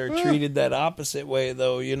guys are treated that opposite way,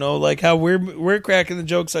 though. You know, like how we're cracking the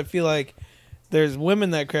jokes. I feel like there's women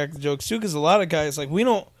that crack the jokes too, because a lot of guys like we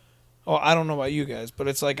don't. Oh, I don't know about you guys, but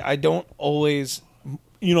it's like I don't always,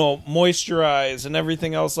 you know, moisturize and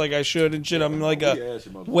everything else like I should and shit. I'm like a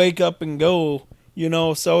wake up and go, you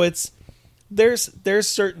know. So it's there's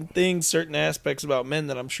certain things, certain aspects about men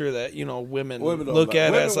that I'm sure that, you know, women Women don't look like-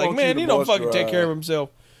 at women as like, want you man, to he don't fucking take moisturize. care of himself.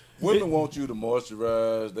 Women want you to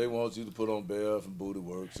moisturize. They want you to put on bath and booty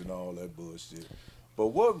works and all that bullshit. But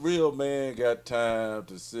what real man got time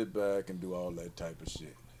to sit back and do all that type of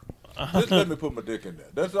shit? Just let me put my dick in there.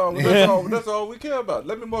 That's all we care about.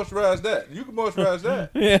 Let me moisturize that. You can moisturize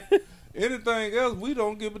that. Yeah. Anything else, we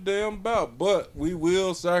don't give a damn about. But we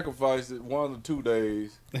will sacrifice it 1 or 2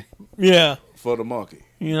 days Yeah. for the monkey.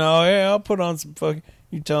 You know, yeah, I'll put on some fucking.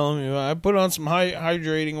 You telling me I put on some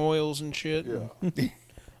hydrating oils and shit. Yeah.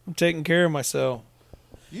 I'm taking care of myself.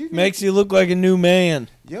 You need- Makes you look like a new man.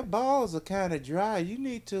 your balls are kind of dry. You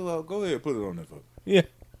need to go ahead and put it on there. Yeah.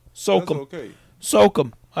 Soak That's them. okay. Soak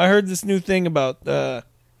them. I heard this new thing about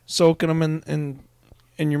soaking them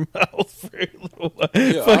in your mouth for a little while.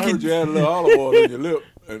 Yeah, I heard you add a little olive oil in your lip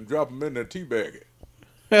and drop them in there tea bag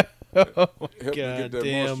it.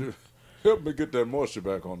 Help me get that moisture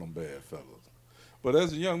back on them bad fellas. But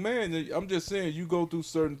as a young man, I'm just saying you go through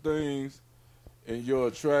certain things in your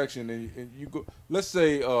attraction, and you go. Let's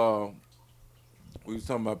say We was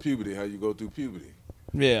talking about puberty, how you go through puberty.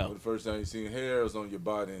 Yeah. The first time you seen hairs on your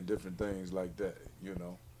body and different things like that, you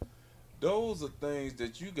know. Those are things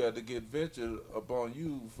that you got to get ventured upon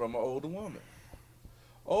you from an older woman.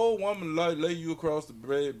 Old woman like lay you across the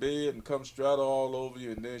bed and come straddle all over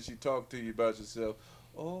you, and then she talk to you about yourself.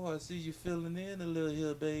 Oh, I see you filling in a little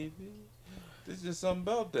here, baby. There's just something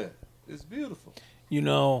about that. It's beautiful. You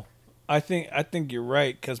know, I think you're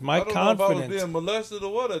right because my I don't confidence. know if I was being molested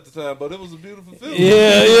or what at the time, but it was a beautiful feeling.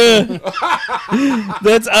 Yeah.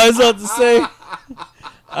 That's I was about to say.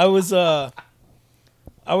 I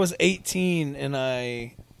was 18 and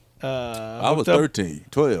I was hooked up- 13.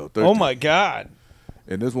 Oh Oh my God.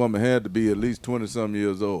 And this woman had to be at least 20-some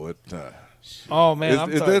years old at the time. Oh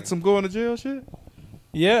man, Is that some going to jail shit?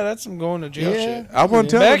 Yeah, that's some going to jail shit. I wasn't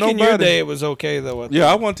telling Back nobody. in your day, it was okay though. Yeah,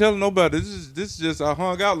 I wasn't telling nobody. This is just I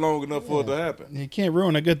hung out long enough for it to happen. You can't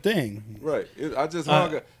ruin a good thing. Right. I just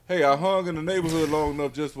hung. Hey, I hung in the neighborhood long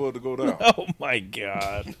enough just for it to go down. Oh my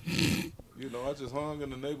God. You know, I just hung in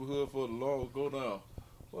the neighborhood for the law to go down.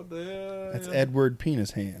 What the hell? That's Edward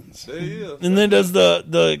Penis Hands. There he is. And then does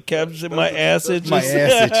the caption my acid? My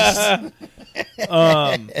ass itches.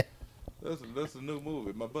 That's a new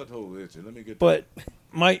movie. My butthole itching. Let me get. But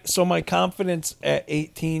my confidence at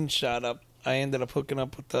 18 shot up. I ended up hooking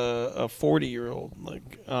up with a 40-year-old.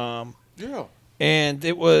 Yeah. And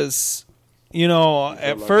it was,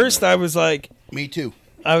 at first I was like, Me too.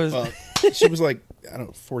 I was, She was like, I don't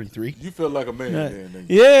know, 43. You felt like a man then.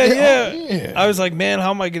 yeah. I was like, man,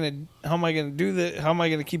 how am I gonna do that? How am I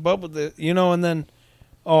gonna keep up with it? And then,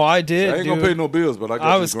 I did. I ain't gonna pay no bills, but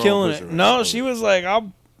I was killing it. No, she was like,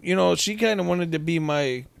 she kind of wanted to be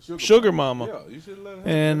my sugar mama. Yeah, you should let her.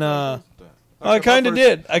 And I kind of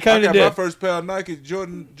did. I kind of did. My first pair of Nike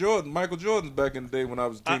Michael Jordans back in the day when I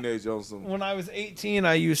was a teenager on some. When I was 18,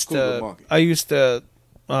 I used Cougar to monkey.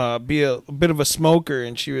 be a bit of a smoker,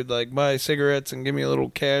 and she would like buy cigarettes and give me a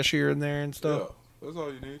little cash here and there and stuff. Yeah, that's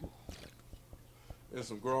all you need. And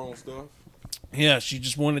some grown stuff. Yeah, she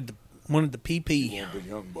just wanted the pee. You want the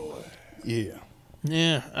young boy. Yeah.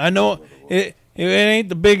 Yeah, I know it. It ain't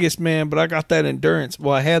the biggest, man, but I got that endurance.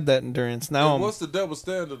 Well, I had that endurance. Now And what's the double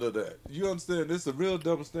standard of that? You understand? This is a real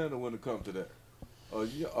double standard when it comes to that.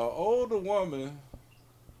 A older woman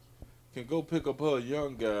can go pick up her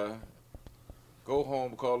young guy, go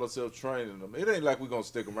home, call herself training them. It ain't like we're going to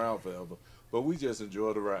stick around forever, but we just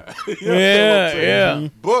enjoy the ride. You understand what I'm saying? Yeah.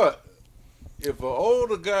 But if an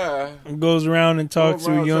older guy goes around and talks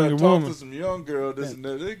to a younger talk woman, to some young girl, this and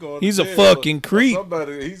that, they going he's to a jail fucking or creep.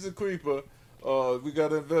 Somebody, he's a creeper. We got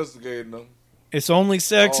to investigate him. it's only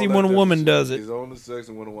sexy All that when a different woman shit. does it. It's only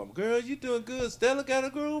sexy when a woman. Girl, you doing good. Stella got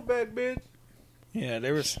a groove back, bitch. Yeah,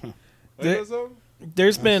 there was. Ain't There- that something?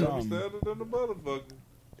 There's been. Stella than the motherfucker.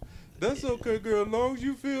 That's okay, girl. As long as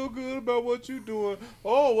you feel good about what you doing.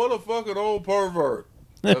 Oh, what a fucking old pervert.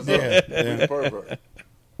 That's Yeah, He's a pervert.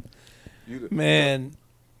 Man,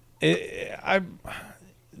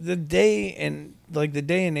 the day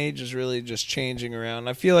and age is really just changing around.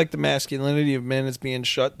 I feel like the masculinity of men is being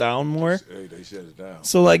shut down more. Hey, they shut it down.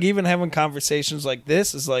 So like even having conversations like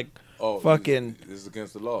this is like fucking. This is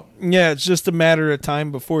against the law. Yeah, it's just a matter of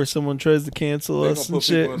time before someone tries to cancel They're us gonna and put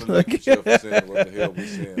people shit. in the Like, lecture for saying what the hell we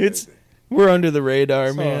saying. It's- lately. we're under the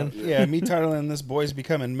radar, man. Yeah, me titling this Boys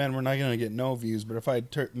Becoming Men, we're not going to get no views, but if I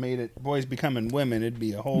made it Boys Becoming Women, it'd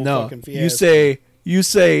be a whole No, fucking fiasco. you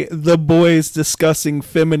say the boys discussing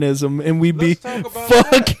feminism, and we be Let's talk about fuck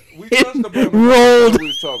that. We touched about it rolled. when we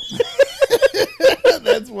was talking.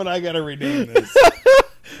 That's what I got to rename this.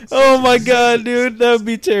 Oh my god, dude, that would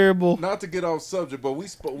be terrible. Not to get off subject, but we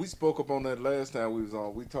spoke up on that last time we was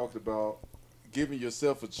on. We talked about giving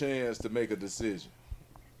yourself a chance to make a decision.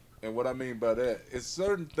 And what I mean by that is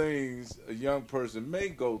certain things a young person may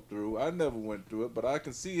go through. I never went through it, but I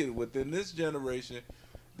can see it within this generation.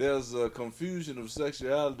 There's a confusion of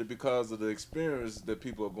sexuality because of the experience that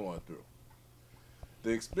people are going through.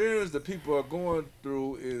 The experience that people are going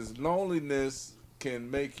through is loneliness can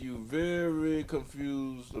make you very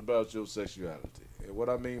confused about your sexuality. And what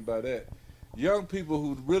I mean by that, young people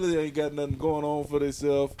who really ain't got nothing going on for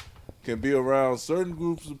themselves can be around certain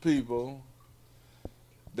groups of people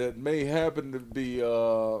that may happen to be,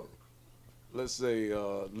 let's say,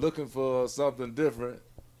 looking for something different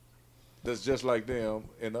that's just like them,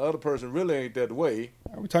 and the other person really ain't that way.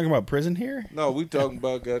 Are we talking about prison here? No, we talking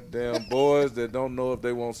about goddamn boys that don't know if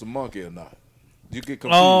they want some monkey or not. You get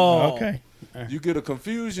confused. Oh, Okay. You get a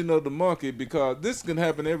confusion of the monkey because this can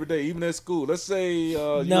happen every day, even at school. Let's say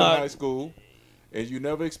you're in No. high school and you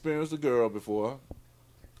never experienced a girl before,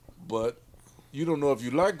 but you don't know if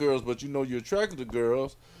you like girls, but you know you're attracted to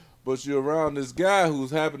girls. but you're around this guy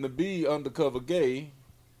who's happened to be undercover gay,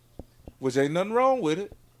 which ain't nothing wrong with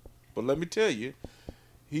it. But let me tell you,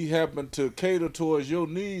 he happened to cater towards your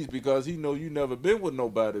needs because he know you never been with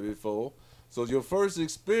nobody before. So your first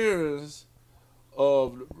experience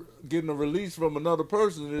of getting a release from another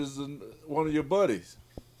person is one of your buddies.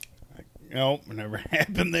 Nope, never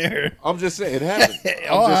happened there. I'm just saying it happened.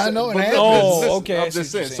 I know it happened. Okay. I'm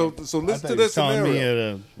just saying. So listen to I this thought he was telling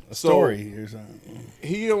scenario. me a story or something.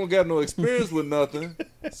 He don't got no experience with nothing,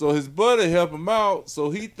 so his buddy help him out. So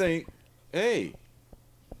he think, hey,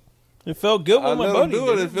 It felt good I when my let him buddy do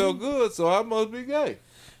did it. It felt good, so I must be gay.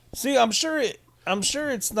 See, I'm sure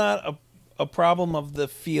it's not a problem of the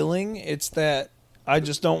feeling. It's that I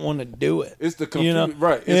just don't want to do it. It's the You know? confusion,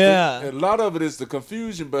 right? It's Yeah. a lot of it is the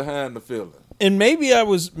confusion behind the feeling. And maybe I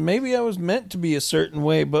was meant to be a certain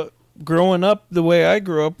way, but growing up the way I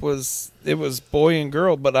grew up was boy and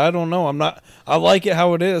girl. But I don't know. I like it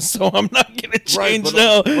how it is, so I'm not gonna change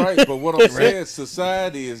now. Right, but what I'm saying,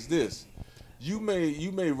 society is this: you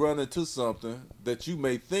may run into something that you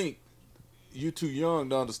may think you're too young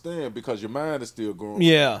to understand because your mind is still growing.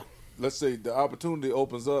 Yeah. Let's say the opportunity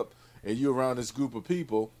opens up and you're around this group of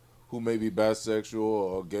people who may be bisexual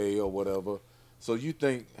or gay or whatever. So you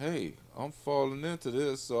think, hey, I'm falling into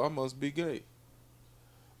this, so I must be gay.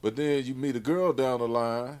 But then you meet a girl down the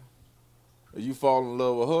line and you fall in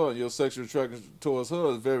love with her and your sexual attraction towards her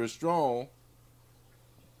is very strong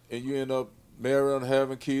and you end up marrying,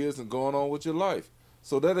 having kids, and going on with your life.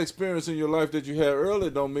 So that experience in your life that you had earlier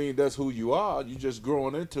don't mean that's who you are. You're just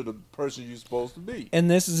growing into the person you're supposed to be. And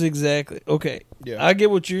this is exactly okay. Yeah. I get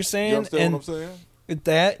what you're saying. You understand and what I'm saying?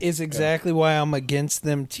 that is exactly why I'm against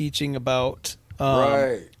them teaching about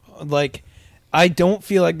Right. like I don't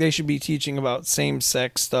feel like they should be teaching about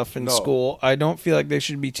same-sex stuff in No. school. I don't feel like they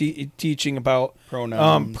should be teaching about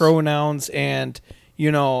Pronouns. pronouns and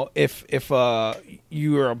if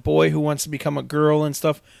you are a boy who wants to become a girl and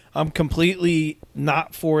stuff. I'm completely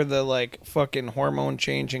not for the like fucking hormone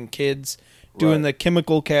changing kids doing Right. the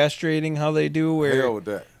chemical castrating how they do where Hell with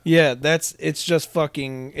that. yeah, it's just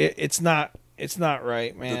fucking it's not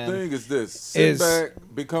right, man. The thing is this: sit back,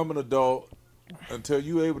 become an adult until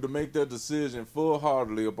you're able to make that decision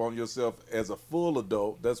full-heartedly upon yourself as a full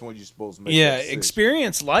adult. That's when you're supposed to make that decision.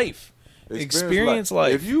 Experience life. Experience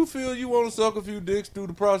life. If you feel you want to suck a few dicks through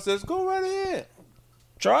the process, go right ahead.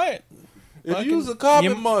 Try it. If you's a carpet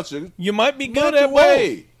you- muncher, You might be munch good at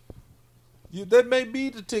away. That may be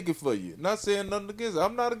the ticket for you. Not saying nothing against it.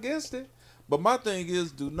 I'm not against it. But my thing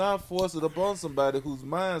is, do not force it upon somebody whose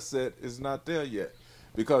mindset is not there yet,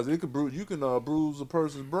 because it could you can bruise a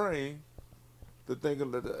person's brain to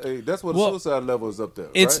thinking that hey, that's what the Well, suicide level is up there.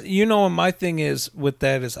 It's right? what my thing is with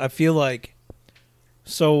that is I feel like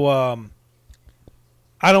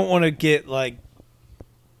I don't want to get like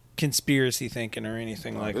conspiracy thinking or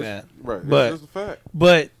anything like that. Right. But That's just a fact.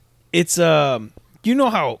 But it's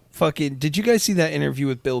how fucking did you guys see that interview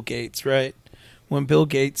with Bill Gates, right? When Bill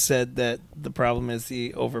Gates said that the problem is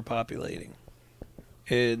the overpopulating.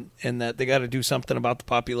 And that they got to do something about the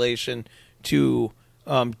population to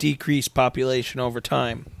decrease population over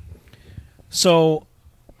time. So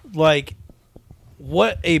like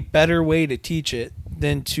what a better way to teach it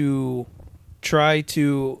than to try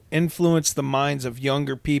to influence the minds of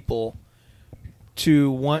younger people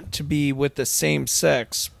to want to be with the same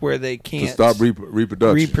sex where they can't To stop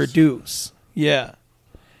reproduction. reproduce. Yeah.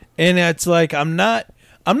 And it's like I'm not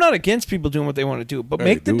against people doing what they want to do, but Hey,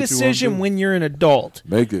 make the do what you wanna decision do. when you're an adult.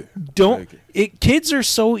 Make it. Don't Make it. kids are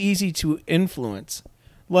so easy to influence.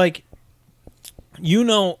 Like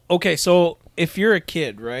okay, so if you're a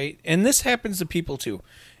kid, right? And this happens to people too.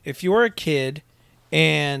 If you're a kid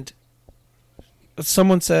and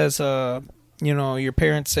someone says, your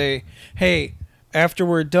parents say, "Hey, after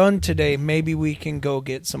we're done today, maybe we can go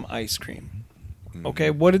get some ice cream." Okay,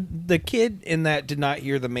 what did the kid in that did not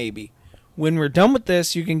hear the maybe? When we're done with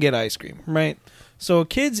this, you can get ice cream, right? So a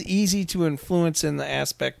kid's easy to influence in the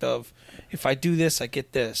aspect of if I do this, I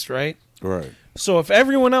get this, right? Right. So if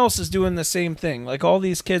everyone else is doing the same thing, like all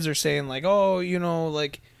these kids are saying, like, oh,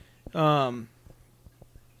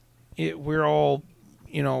 we're all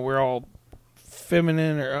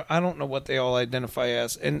feminine, or I don't know what they all identify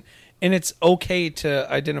as, and it's okay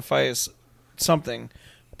to identify as something,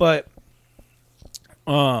 but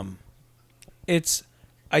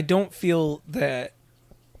I don't feel that.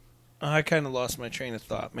 I kind of lost my train of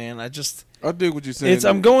thought, man. I dig what you're saying.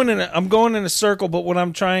 I'm going in a circle, but what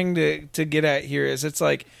I'm trying to get at here is it's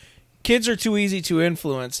like kids are too easy to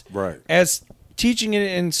influence. Right. As teaching it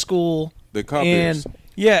in school, They copy and us.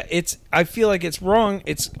 yeah, I feel like it's wrong.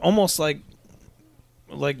 It's almost like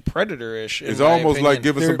like predator-ish. It's almost like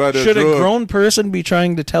giving somebody a should drug. a grown person be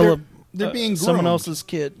trying to tell They're being someone groomed. else's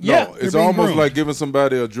kid? No, Yeah, it's being almost groomed. like giving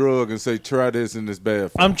somebody a drug and say, try this and it's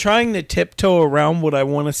bad for you. I'm trying to tiptoe around what I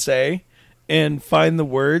want to say and find the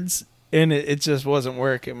words, and it just wasn't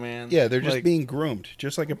working, man. Yeah, they're just Like, being groomed,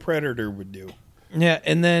 just like a predator would do. Yeah,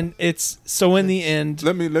 and then it's so in the end.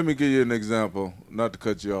 Let me give you an example, not to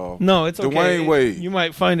cut you off. No, it's okay. Dwayne Wade. You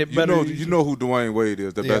might find it You better. know who Dwayne Wade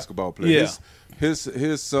is, the Yeah. basketball player. Yeah.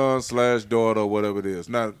 His son / daughter, or whatever it is.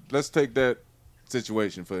 Now, let's take that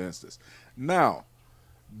situation, for instance. Now,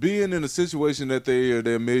 being in a situation that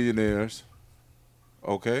they're millionaires,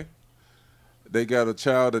 okay? They got a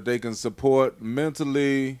child that they can support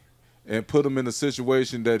mentally and put him in a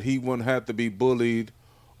situation that he wouldn't have to be bullied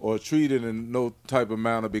or treated in no type of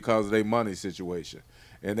manner because of their money situation.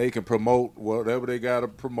 And they can promote whatever they got to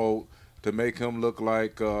promote to make him look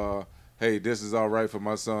like, hey, this is all right for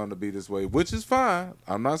my son to be this way, which is fine.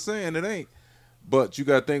 I'm not saying it ain't. But you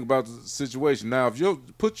got to think about the situation. Now, if you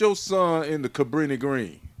put your son in the Cabrini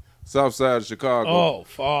Green, south side of Chicago. Oh,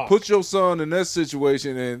 fuck. Put your son in that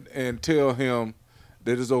situation and tell him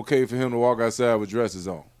that it's okay for him to walk outside with dresses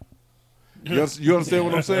on. You understand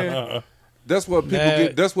what I'm saying? That's what people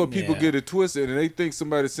get. That's what people get it twisted, and they think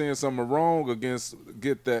somebody's saying something wrong against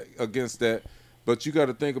that. But you got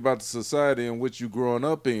to think about the society in which you're growing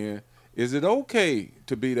up in. Is it okay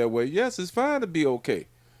to be that way? Yes, it's fine to be okay.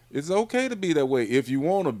 It's okay to be that way if you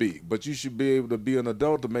want to be, but you should be able to be an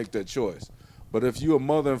adult to make that choice. But if you're a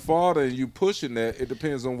mother and father and you pushing that, it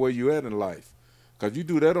depends on where you at in life. Because you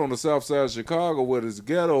do that on the south side of Chicago where there's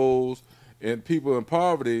ghettos and people in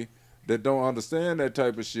poverty that don't understand that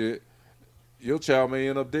type of shit, your child may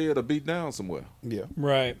end up dead or beat down somewhere. Yeah.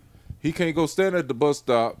 Right. He can't go stand at the bus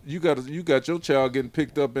stop. You got your child getting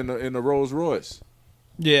picked up in the Rolls Royce,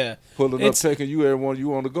 Yeah. pulling up, taking you everywhere you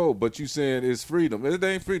want to go. But you saying it's freedom. It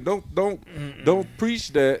ain't free. Don't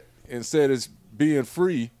preach that and say it's being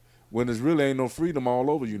free when there's really ain't no freedom all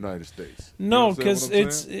over the United States. No, because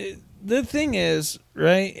the thing is,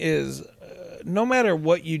 right, is no matter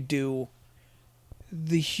what you do,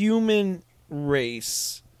 the human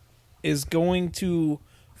race is going to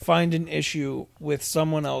find an issue with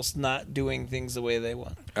someone else not doing things the way they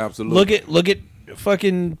want. Absolutely. Look at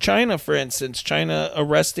fucking China, for instance. China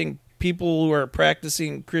arresting people who are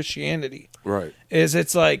practicing Christianity. Right.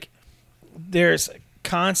 It's like there's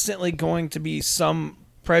constantly going to be some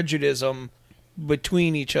prejudice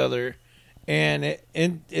between each other, and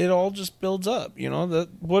it all just builds up. You know,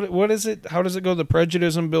 what is it? How does it go? The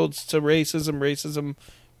prejudice builds to racism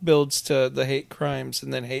builds to the hate crimes,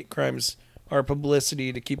 and then hate crimes are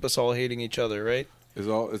publicity to keep us all hating each other, right? It's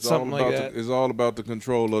all Something about like that. it's all about the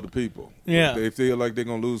control of the people. Yeah. They feel like they're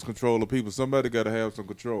gonna lose control of people. Somebody got to have some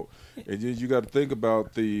control, and you got to think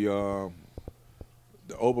about the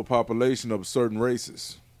overpopulation of certain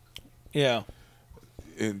races. Yeah.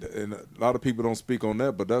 And a lot of people don't speak on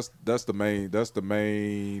that, but that's the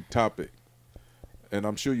main topic. And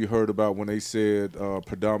I'm sure you heard about when they said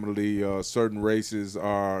predominantly certain races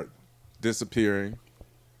are disappearing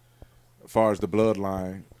as far as the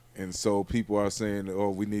bloodline. And so people are saying, oh,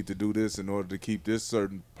 we need to do this in order to keep this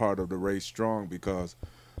certain part of the race strong because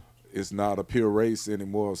it's not a pure race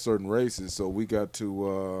anymore of certain races. So we got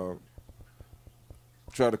to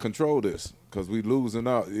try to control this because we losing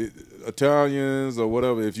out. Italians or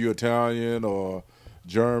whatever, if you're Italian or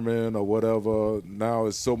German or whatever, now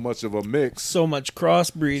it's so much of a mix. So much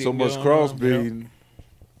crossbreeding. So much going crossbreeding.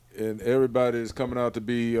 And everybody is coming out to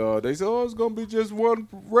be, they say, oh, it's going to be just one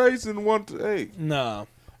race and one, hey. on. No.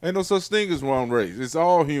 Ain't no such thing as one race. It's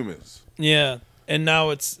all humans. Yeah. And now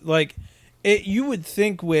it's like, you would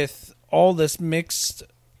think with all this mixed,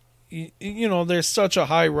 you know, there's such a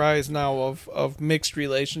high rise now of mixed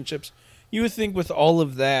relationships. You would think with all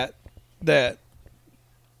of that,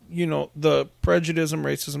 you know, the prejudice,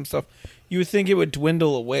 racism stuff, you would think it would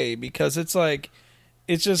dwindle away because it's like,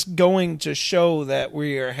 it's just going to show that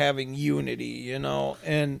we are having unity, you know,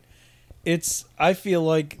 and I feel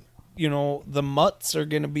like, you know, the mutts are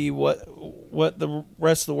going to be what the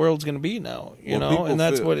rest of the world's going to be now, you know, and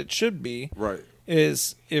that's what it should be. Right.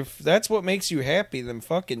 Is if that's what makes you happy, then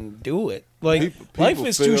fucking do it. Like, People life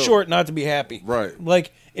is too short not to be happy. Right.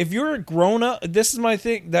 Like, if you're a grown-up, this is my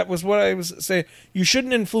thing. That was what I was saying. You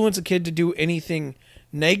shouldn't influence a kid to do anything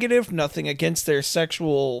negative, nothing against their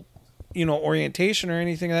sexual, you know, orientation or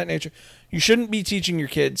anything of that nature. You shouldn't be teaching your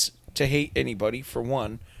kids to hate anybody, for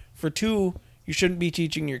one. For two, you shouldn't be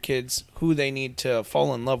teaching your kids who they need to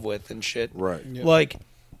fall in love with and shit. Right. Yeah. Like,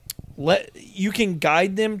 you can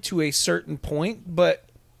guide them to a certain point, but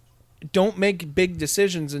don't make big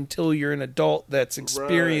decisions until you're an adult that's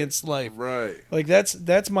experienced life. Right. Like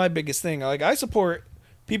that's my biggest thing. Like I support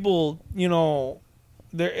people,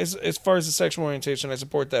 there as far as the sexual orientation, I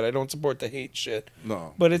support that. I don't support the hate shit.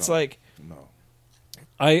 No. But it's no.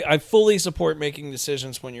 I fully support making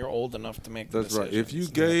decisions when you're old enough to make That's decisions. right. If you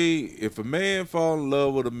gay, if a man fall in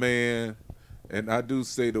love with a man, and I do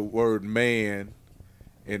say the word man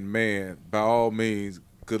and man, by all means,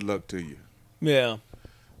 good luck to you. Yeah.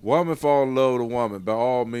 Woman fall in love with a woman, by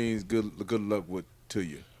all means, good luck to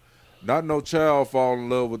you. Not no child fall in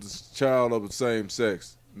love with the child of the same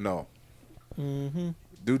sex. No. Mm-hmm.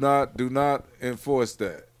 Do not enforce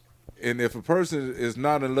that. And if a person is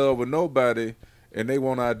not in love with nobody and they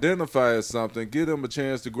want to identify as something, give them a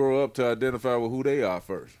chance to grow up to identify with who they are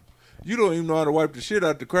first. You don't even know how to wipe the shit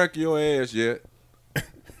out the crack of your ass yet.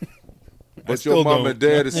 But your mom and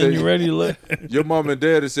daddy And said you ready to live? your mom and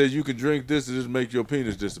daddy said you can drink this and just make your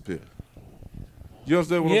penis disappear. You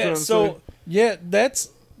understand what I'm trying to say? Yeah, that's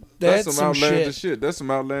some outlandish shit. That's some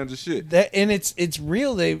outlandish shit. That and it's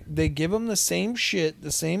real. They give them the same shit,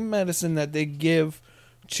 the same medicine that they give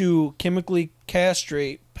to chemically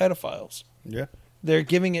castrate pedophiles. Yeah. They're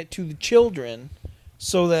giving it to the children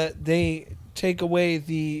so that they take away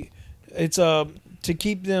to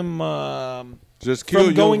keep them Just kill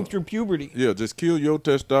from going through puberty. Yeah, just kill your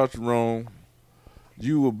testosterone.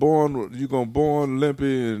 You're gonna born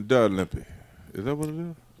limpy and die limpy. Is that what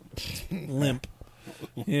it is? Limp.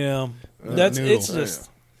 Yeah. Noodle. It's just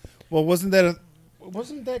Well, wasn't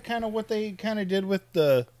that kind of what they kind of did with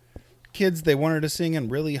the kids? They wanted to sing in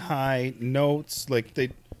really high notes. Like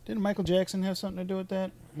didn't Michael Jackson have something to do with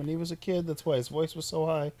that when he was a kid? That's why his voice was so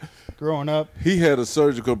high growing up. He had a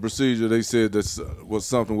surgical procedure. They said that was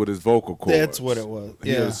something with his vocal cords. That's what it was. He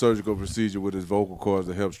had a surgical procedure with his vocal cords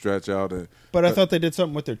to help stretch out. But I thought they did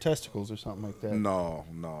something with their testicles or something like that. No.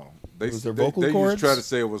 Was their vocal they cords? used to try to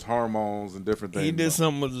say it was hormones and different things. he did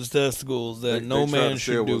something with his testicles that They no tried man to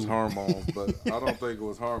say should it was do. hormones, but I don't think it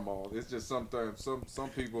was hormones. It's just sometimes some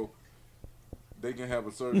people they can have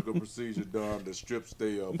a surgical procedure done that strips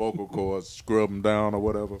their vocal cords, scrub them down or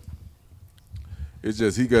whatever. It's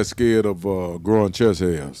just he got scared of growing chest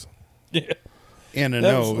hairs. Yeah. And a or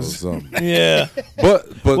nose. something. Yeah.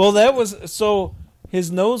 But Well, that was so. His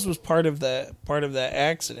nose was part of that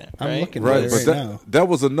accident, right? I'm looking right, at but it right now. that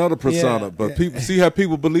was another persona. Yeah. But people see how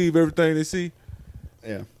people believe everything they see.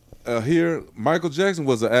 Yeah. Here, Michael Jackson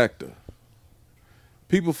was an actor.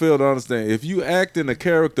 People fail to understand if you act in a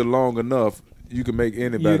character long enough, you can make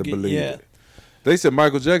anybody believe it. They said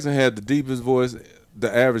Michael Jackson had the deepest voice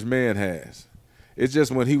the average man has. It's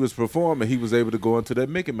just when he was performing, he was able to go into that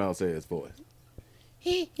Mickey Mouse ass voice.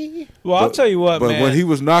 Well, I'll tell you what, but man. when he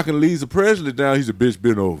was knocking Lisa Presley down, he's a bitch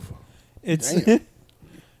bent over. It's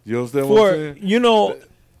You understand what I'm for saying?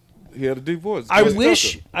 He had a deep voice. I Chris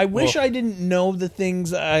wish Tucker. I didn't know the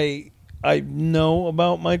things I know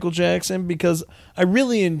about Michael Jackson because I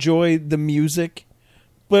really enjoy the music,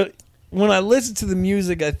 but when I listen to the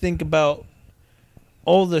music, I think about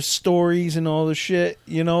all the stories and all the shit.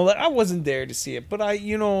 Like I wasn't there to see it, but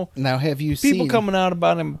Now, have you people seen coming out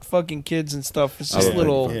about him fucking kids and stuff. It's I just don't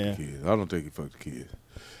little. think he fucked the kids. I don't think he fucked the kids.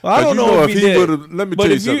 Well, I don't you know know if if he he did. would've- let me but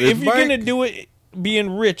tell you if something. If If you're Mike- gonna do it, being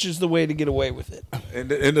rich is the way to get away with it. And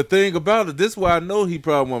the thing about it, this is why I know he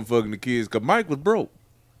probably wasn't fucking the kids, because Mike was broke.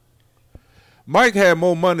 Mike had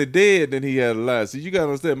more money dead than he had alive. So you got to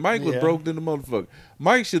understand, Mike was Yeah. broke than the motherfucker.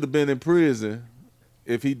 Mike should have been in prison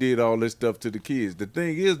if he did all this stuff to the kids. The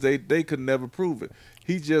thing is, they could never prove it.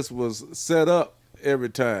 He just was set up every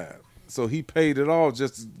time. So he paid it all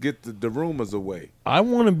just to get the rumors away. I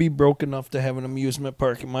want to be broke enough to have an amusement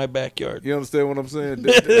park in my backyard. You understand what I'm saying?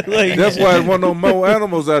 Like- That's why there wasn't no more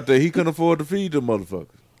animals out there. He couldn't afford to feed the motherfuckers.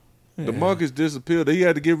 The monkeys disappeared. He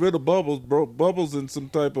had to get rid of Bubbles. Bubbles in some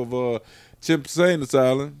type of chimpanzee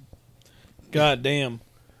asylum. God damn.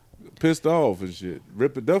 Pissed off and shit.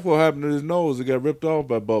 That's what happened to his nose. It got ripped off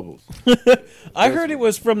by Bubbles. I heard it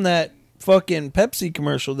was from that fucking Pepsi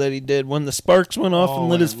commercial that he did when the sparks went off and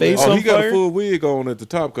lit his face Oh, on he got fire. a full wig on at the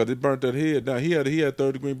top because it burnt that head down. He had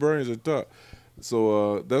third degree burns at the top.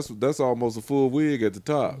 So that's almost a full wig at the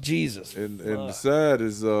top. Jesus. And the side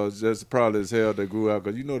is just probably his hair that grew out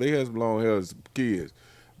because they had some long hair as kids,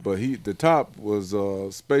 but the top was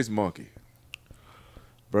Space Monkey.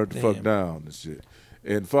 Burnt the fuck down and shit.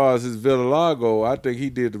 And as far as his vitiligo, I think he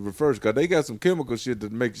did the reverse because they got some chemical shit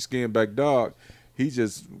that make your skin back dark. He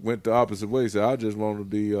just went the opposite way. So I just want to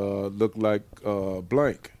be look like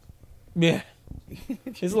blank. Yeah.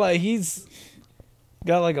 It's like he's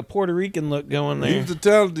got like a Puerto Rican look going He there. was a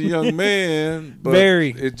talented young man, but Very.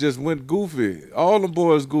 it just went goofy. All them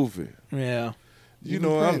boys goofy. Yeah. You Even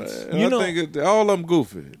know, Prince. I think all of them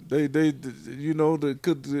goofy. They you know, I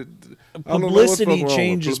don't know what's Publicity fucking wrong with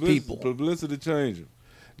changes publicity. people. Publicity changes.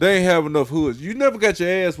 They ain't have enough hoods. You never got your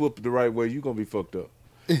ass whooped the right way, you gonna be fucked up.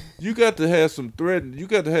 You got to have some threatening. You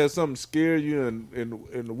got to have something scare you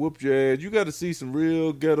and whoop your ass. You got to see some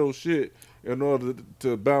real ghetto shit in order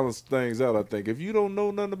to balance things out, I think. If you don't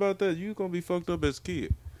know nothing about that, you gonna be fucked up as a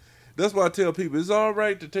kid. That's why I tell people it's all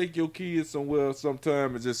right to take your kids somewhere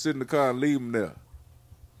sometime and just sit in the car and leave them there.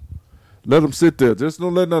 Let them sit there. Just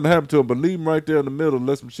don't let nothing happen to them, but leave them right there in the middle and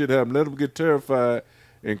let some shit happen. Let them get terrified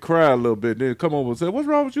and cry a little bit. Then come over and say, "What's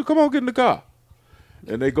wrong with you? Come on, get in the car."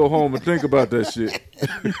 And they go home and think about that shit.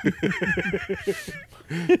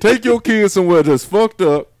 Take your kids somewhere that's fucked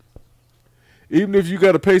up. Even if you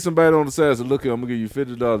got to pay somebody on the side, say, "Look here, I'm going to give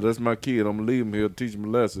you $50. That's my kid. I'm going to leave him here to teach him a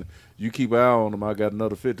lesson. You keep an eye on him. I got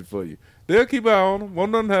another $50 for you." They'll keep an eye on him.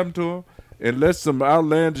 Won't nothing happen to him. And let some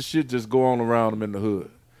outlandish shit just go on around them in the hood.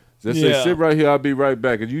 Just say, "Sit right here. I'll be right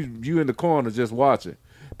back." And you in the corner just watching.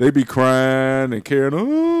 They be crying and carrying,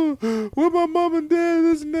 "Oh, where my mom and dad,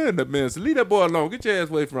 this and that." And that man said, "Leave that boy alone. Get your ass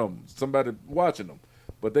away from him." Somebody watching them.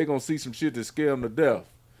 But they going to see some shit that scare them to death.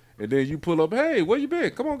 And then you pull up, "Hey, where you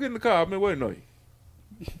been? Come on, get in the car. I've been waiting on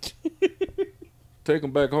you." Take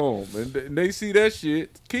them back home. And they see that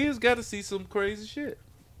shit. Kids got to see some crazy shit.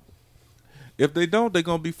 If they don't, they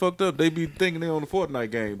going to be fucked up. They be thinking they on the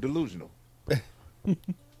Fortnite game. Delusional.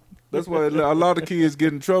 That's why a lot of kids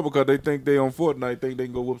get in trouble because they think they on Fortnite, think they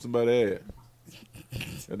can go whoop somebody's ass.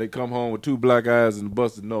 And they come home with 2 black eyes and a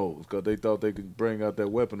busted nose because they thought they could bring out that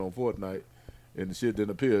weapon on Fortnite and the shit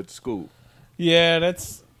didn't appear at the school. Yeah,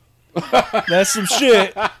 that's some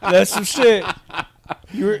shit. That's some shit.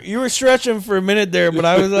 You were stretching for a minute there, but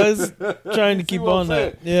I was trying to keep on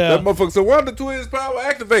that. Yeah. That motherfucker said, "One of the twins power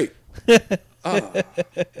activate."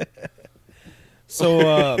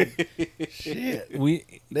 So Shit. we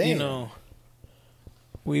Damn. you know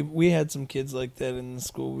we had some kids like that in the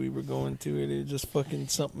school we were going to. It was just fucking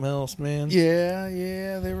something else, man.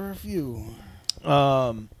 Yeah, there were a few.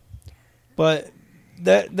 But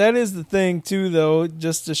that is the thing too, though.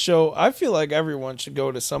 Just to show, I feel like everyone should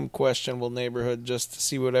go to some questionable neighborhood just to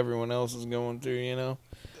see what everyone else is going through. You know,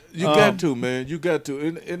 You got to, man. You got to.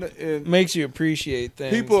 And makes you appreciate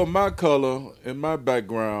things. people of my color and my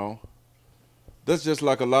background, that's just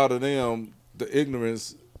like a lot of them, the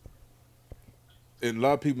ignorance. And a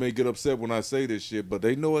lot of people may get upset when I say this shit, but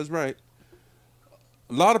they know it's right.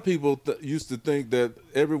 A lot of people used to think that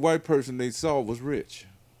every white person they saw was rich.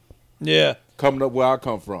 Yeah. Coming up where I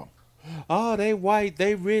come from. "Oh, they white,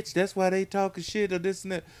 they rich, that's why they talking shit or this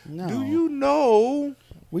and that." No. Do you know?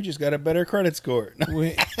 We just got a better credit score.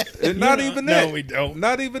 And not even that. No, we don't.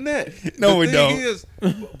 Not even that. No, The we thing don't. Is,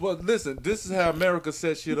 but listen, this is how America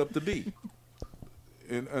set shit up to be.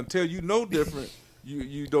 And until you know different,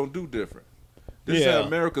 you don't do different. This is how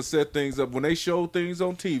America set things up. When they show things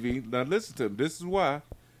on TV, now listen to them. This is why,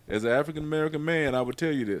 as an African American man, I would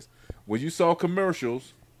tell you this. When you saw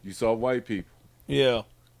commercials, you saw white people. Yeah.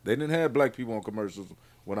 They didn't have black people on commercials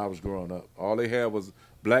when I was growing up. All they had was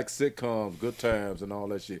black sitcoms, Good Times, and all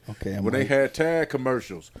that shit. Okay, when they had tag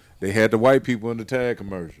commercials, they had the white people in the tag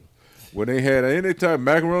commercial. When they had any time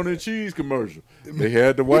macaroni and cheese commercial, they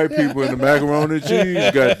had the white people in the macaroni and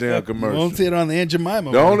cheese goddamn commercial. Won't see it on the Aunt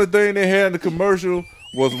Jemima. The only thing they had in the commercial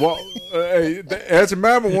was Aunt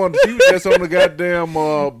Jemima one. She was just on the goddamn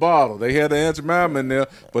bottle. They had the Aunt Jemima in there,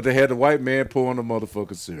 but they had the white man pouring the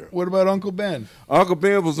motherfucking syrup. What about Uncle Ben? Uncle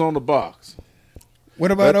Ben was on the box.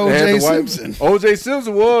 What about They had O.J. the white- Simpson? O.J.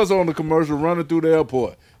 Simpson was on the commercial running through the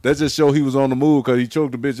airport. That just showed he was on the move because he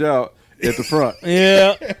choked the bitch out at the front.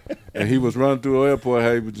 Yeah. And he was running through the airport.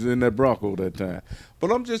 Hey, he was in that Bronco that time.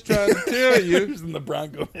 But I'm just trying to tell He you, was in the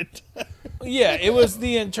Bronco. Yeah, it was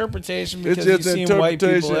the interpretation because it's you just see interpretation.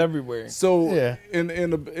 white people everywhere. So Yeah. in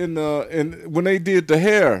when they did the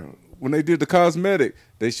hair, when they did the cosmetic,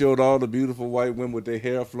 they showed all the beautiful white women with their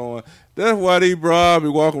hair flowing. That's why these bras be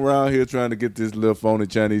walking around here trying to get this little phony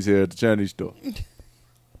Chinese hair at the Chinese store.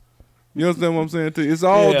 You understand what I'm saying to you? It's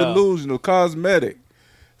all delusional, cosmetic.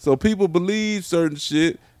 So people believe certain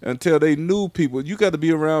shit until they knew people. You got to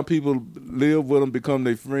be around people, live with them, become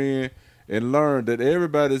their friend, and learn that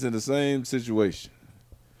everybody's in the same situation.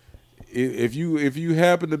 If you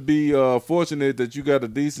happen to be fortunate that you got a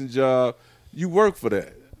decent job, you work for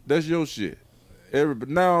that. That's your shit.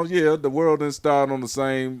 Now, the world didn't start on the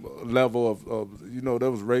same level of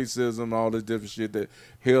there was racism, all this different shit that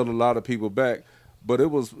held a lot of people back. But it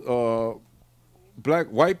was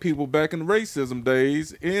white people back in the racism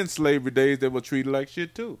days and slavery days that were treated like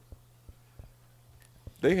shit too.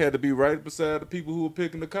 They had to be right beside the people who were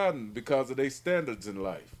picking the cotton because of their standards in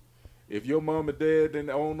life. If your mom and dad didn't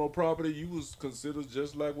own no property, you was considered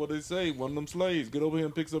just like what they say, one of them slaves. Get over here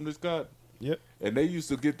and pick some of this cotton. Yep. And they used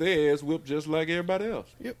to get their ass whipped just like everybody else.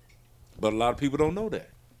 Yep. But a lot of people don't know that.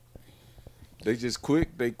 They just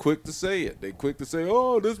quick to say it. They quick to say,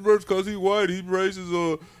 oh, this person's because he's white, he's racist,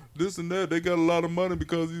 or this and that. They got a lot of money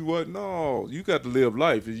because he's white. No, you got to live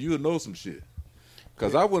life, and you'll know some shit.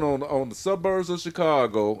 Because I went on the suburbs of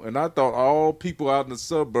Chicago, and I thought all people out in the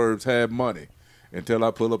suburbs had money until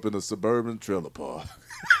I pull up in a suburban trailer park.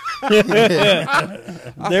 I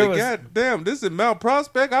said, God damn, this is Mount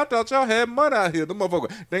Prospect. I thought y'all had money out here. The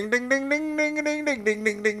motherfucker, ding, ding, ding, ding, ding, ding, ding, ding,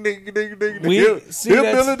 ding, ding, ding, ding, ding. Billy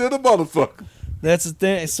to the motherfucker. That's the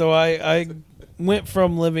thing. So I went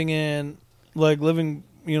from living,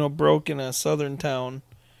 broke in a southern town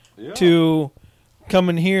to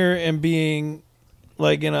coming here and being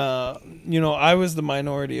like in a, I was the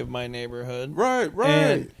minority of my neighborhood.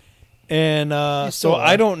 Right. And so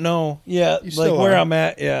I don't know. Yeah, like where I'm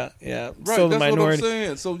at. Yeah. Right, So the that's minority. what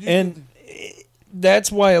I'm saying. So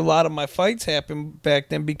that's why a lot of my fights happened back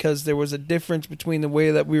then, because there was a difference between the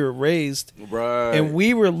way that we were raised. Right. And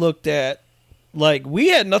we were looked at like we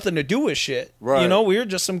had nothing to do with shit. Right. We were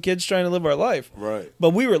just some kids trying to live our life. Right. But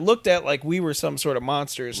we were looked at like we were some sort of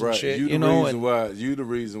monsters and shit. You the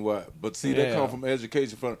reason why. But see, that come from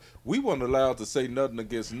education. We weren't allowed to say nothing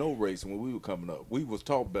against no race when we were coming up. We was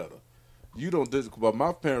taught better. But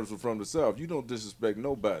my parents were from the South. You don't disrespect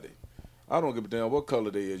nobody. I don't give a damn what color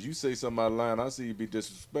they is. You say something out of line, I see you be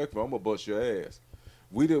disrespectful, I'm gonna bust your ass.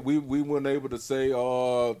 We weren't able to say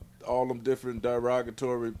all them different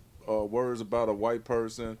derogatory words about a white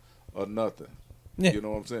person or nothing. Yeah. You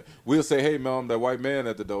know what I'm saying? We'll say, hey, mom, that white man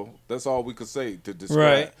at the door. That's all we could say to describe.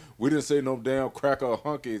 Right. We didn't say no damn cracker or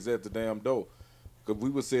hunkies at the damn door. Because we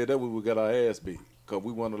would say that we would get our ass beat. Because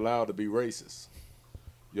we weren't allowed to be racist.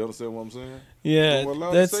 You understand what I'm saying? Yeah. We weren't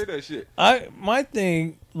allowed to say that shit. My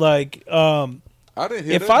thing, like, I didn't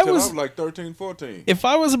hear if that I until was, I was like 13, 14. If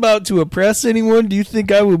I was about to oppress anyone, do you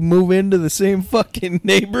think I would move into the same fucking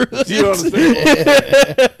neighborhood? You understand?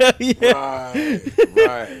 Yeah.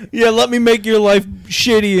 Right. Yeah, let me make your life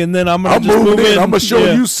shitty, and then I'm gonna just move in. I'm gonna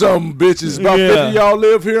show you some bitches. About 50 of y'all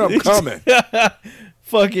live here. I'm coming.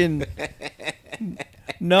 Fucking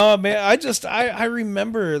no, man. I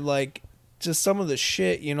remember like just some of the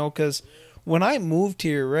shit, because when I moved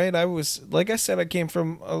here, right, I was, like I said, I came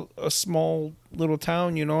from a small little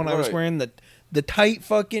town, and I was wearing the tight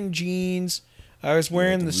fucking jeans. I was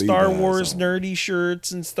wearing the Star Wars nerdy shirts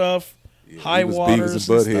and stuff. Yeah, high waters and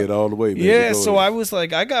Butthead all the way, man. Yeah, so I was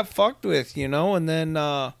like, I got fucked with, and then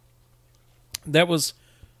that was,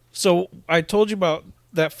 so I told you about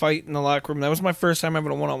that fight in the locker room. That was my first time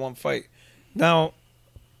having a one-on-one fight. Now,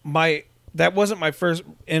 that wasn't my first,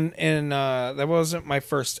 that wasn't my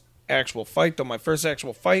first actual fight, though. My first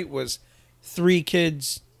actual fight was 3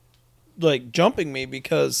 kids, like, jumping me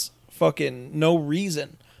because fucking no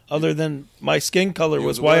reason other than my skin color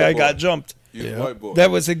was why I got jumped. White boy.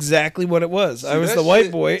 That was exactly what it was. I was the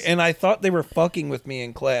white boy, and I thought they were fucking with me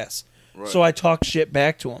in class. Right. So I talked shit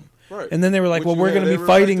back to them. Right. And then they were like, well, we're going to be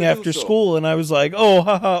fighting after school. And I was like, oh,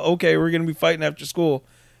 haha, okay, we're going to be fighting after school.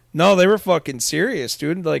 No, they were fucking serious,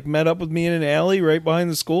 dude. Like, met up with me in an alley right behind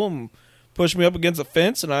the school and pushed me up against a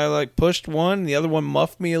fence. And I, like, pushed one. And the other one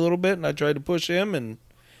muffed me a little bit. And I tried to push him. And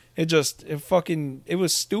it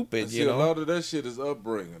was stupid, see, a lot of that shit is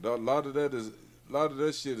upbringing. A lot of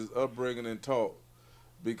that shit is upbringing and taught.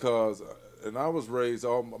 Because, and I was raised,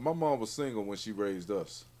 my mom was single when she raised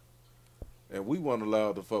us. And we weren't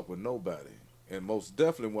allowed to fuck with nobody. And most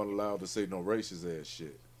definitely weren't allowed to say no racist ass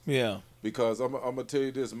shit. Yeah. Because I'm going to tell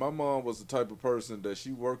you this. My mom was the type of person that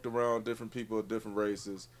she worked around different people of different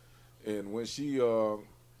races. And when she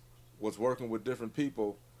was working with different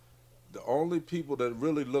people, the only people that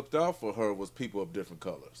really looked out for her was people of different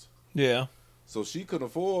colors. Yeah. So she couldn't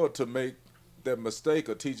afford to make that mistake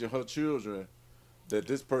of teaching her children that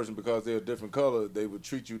this person, because they're a different color, they would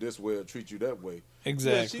treat you this way or treat you that way.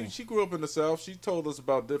 Exactly. Yeah, she grew up in the South. She told us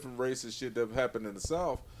about different racist shit that happened in the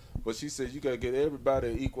South, but she said you got to get everybody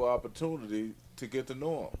an equal opportunity to get to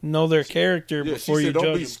know them. Know their character before she you said,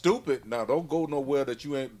 don't be them. stupid. Now, don't go nowhere that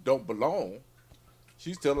you don't belong.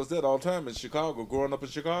 She's telling us that all the time in Chicago. Growing up in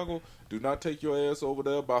Chicago, do not take your ass over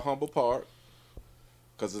there by Humble Park,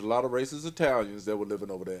 because there's a lot of racist Italians that were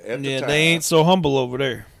living over there at the time. They ain't so humble over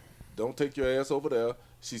there. Don't take your ass over there.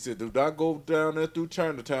 She said, do not go down there through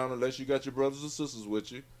Chinatown unless you got your brothers and sisters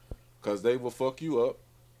with you, because they will fuck you up,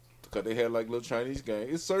 because they had like little Chinese gang.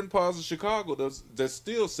 It's certain parts of Chicago that's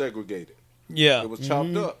still segregated. Yeah. It was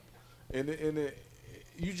chopped up. And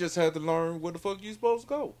you just had to learn where the fuck you supposed to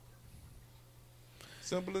go.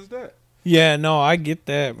 Simple as that. Yeah, no, I get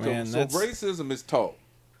that, So, man. so That's racism is taught.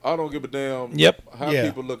 I don't give a damn Yep. how Yeah.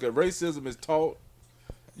 people look at racism is taught.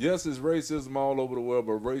 Yes, it's racism all over the world,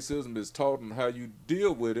 but racism is taught and how you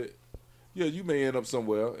deal with it. Yeah, you may end up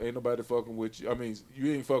somewhere. Ain't nobody fucking with you. I mean,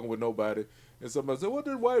 you ain't fucking with nobody. And somebody say, what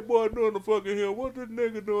this white boy doing up fucking here? What this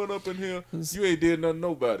nigga doing up in here? You ain't did nothing to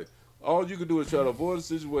nobody. All you can do is try to avoid the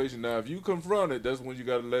situation. Now, if you confront it, that's when you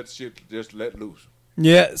got to let shit just let loose.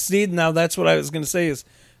 Yeah, see, now that's what I was going to say is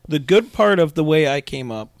the good part of the way I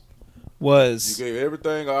came up You was gave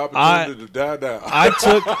everything an opportunity to die down. I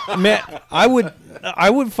took man, I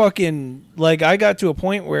would fucking like I got to a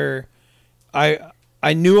point where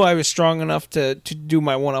I knew I was strong enough to do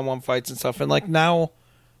my one-on-one fights and stuff, and like now,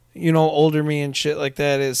 you know, older me and shit like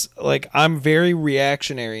that is like I'm very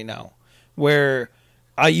reactionary now, where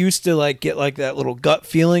I used to like get like that little gut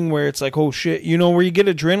feeling where it's like, oh shit, you know, where you get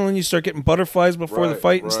adrenaline, you start getting butterflies before the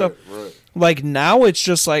fight and stuff. Right. Like now it's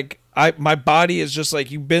just like my body is just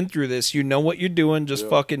like, you've been through this, you know what you're doing, just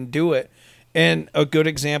fucking do it. And a good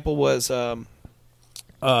example was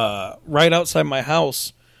right outside my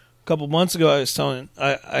house a couple months ago. I was telling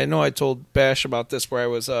I know I told Bash about this, where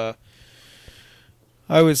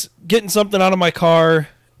I was getting something out of my car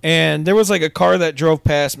and there was like a car that drove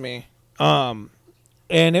past me.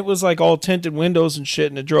 And it was like all tinted windows and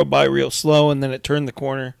shit, and it drove by real slow, and then it turned the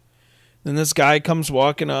corner. Then this guy comes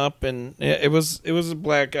walking up, and it was a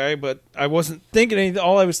black guy, but I wasn't thinking anything.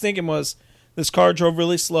 All I was thinking was this car drove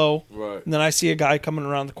really slow, Right. and then I see a guy coming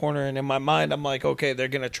around the corner, and in my mind I'm like, okay, they're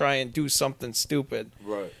gonna try and do something stupid.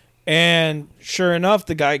 Right. And sure enough,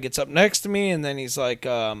 the guy gets up next to me, and then he's like,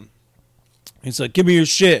 give me your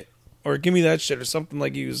shit, or give me that shit, or something,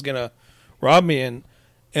 like he was gonna rob me. And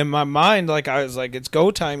in my mind, like I was like, it's go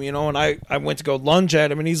time, you know. And I went to go lunge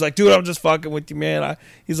at him, and he's like, dude, I'm just fucking with you, man.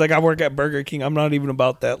 He's like, I work at Burger King. I'm not even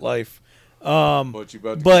about that life. But you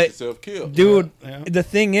about to but- get yourself killed. Dude, Yeah. the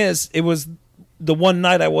thing is, it was the one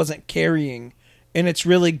night I wasn't carrying, and it's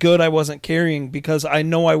really good I wasn't carrying because I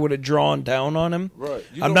know I would have drawn down on him. Right.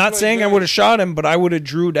 You I'm don't not play saying I games. would have shot him, but I would have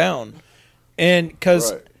drew down. And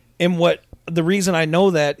because, Right. and what the reason I know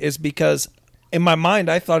that is because in my mind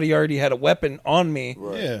I thought he already had a weapon on me.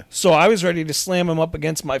 Right. Yeah. So I was ready to slam him up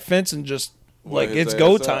against my fence and just Wear like, his it's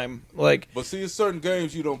go ass out. time. Like, But see, it's certain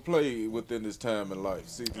games you don't play within this time in life.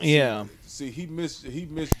 Yeah. See, he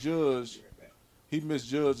misjudged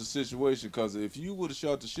the situation, because if you would have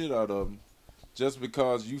shot the shit out of him, just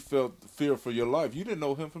because you felt fear for your life, you didn't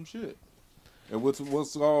know him from shit. And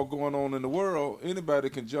what's all going on in the world, anybody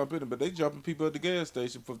can jump in it, but they jumping people at the gas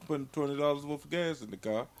station for putting $20 worth of gas in the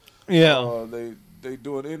car. yeah. They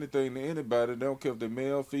doing anything to anybody. They don't care if they're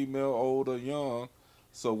male, female, old or young.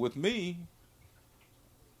 So with me,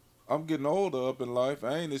 I'm getting older up in life.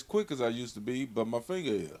 I ain't as quick as I used to be, but my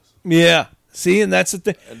finger is. Yeah. See, and that's the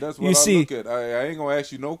thing. And that's You what I see- look at. I ain't going to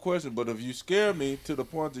ask you no question, but if you scare me to the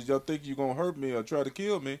point that y'all think you're going to hurt me or try to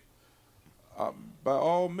kill me, by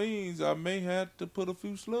all means, I may have to put a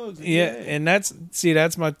few slugs in Yeah, your ass. and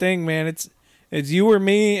that's my thing, man. It's you or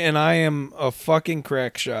me, and I am a fucking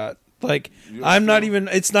crack shot. Like, You're I'm not sure? even.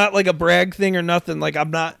 It's not like a brag thing or nothing. Like, I'm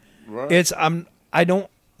not. Right. I don't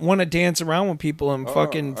want to dance around with people and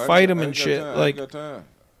fucking fight them and shit. I Like, ain't got time.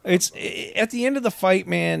 at the end of the fight,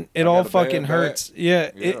 man, it I all got a bad fucking back. hurts. Yeah,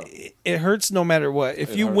 Yeah. It hurts no matter what.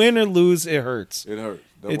 If It you hurts. win or lose, it hurts. It hurts.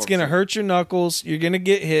 That's It's what I'm gonna saying. hurt your knuckles. You're gonna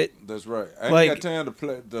get hit. That's right. I ain't Like- got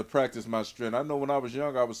time to practice my strength. I know when I was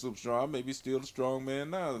young, I was super strong. I may be still a strong man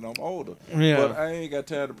now that I'm older. Yeah. But I ain't got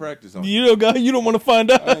time to practice on it. You don't want to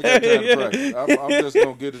find out. I ain't got time to practice. I'm just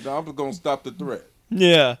going to get it. I'm going to stop the threat.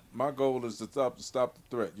 Yeah. My goal is to stop the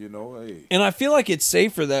threat, you know. Hey, And I feel like it's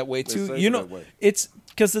safer that way It's too. safer You know, that way. it's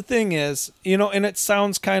because the thing is, you know, and it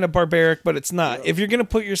sounds kind of barbaric, but it's not. If you're gonna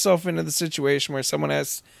put yourself into the situation where someone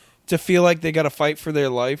has to feel like they got to fight for their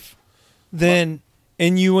life, then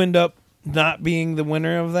and you end up not being the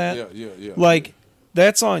winner of that, yeah. like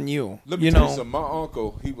that's on you. Let me You tell you know, something. My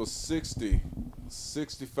uncle, he was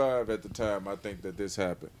 65 at the time, I think, that this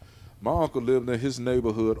happened. My uncle lived in his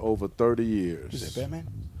neighborhood over 30 years. Is that Batman?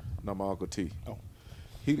 No, my Uncle T. Oh.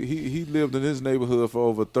 He lived in his neighborhood for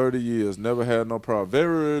over 30 years, never had no problem.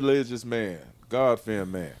 Very religious man,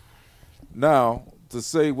 God-fearing man. Now, to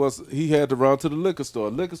say he had to run to the liquor store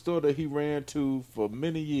that he ran to for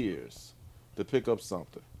many years to pick up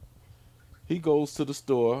something. He goes to the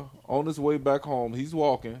store. On his way back home, he's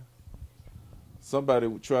walking. Somebody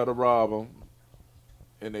would try to rob him,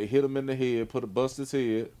 and they hit him in the head, bust his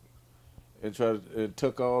head, and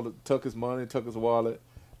took his money, took his wallet.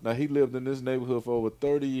 Now, he lived in this neighborhood for over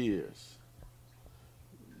 30 years.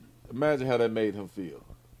 Imagine how that made him feel.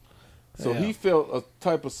 So he felt a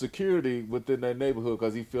type of security within that neighborhood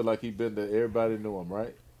because he felt like he been there. Everybody knew him,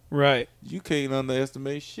 right? Right. You can't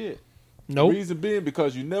underestimate shit. Nope. Reason being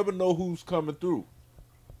because you never know who's coming through.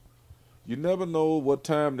 You never know what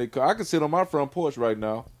time they come. I can sit on my front porch right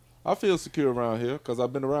now. I feel secure around here because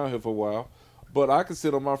I've been around here for a while. But I can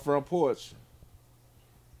sit on my front porch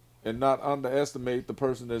and not underestimate the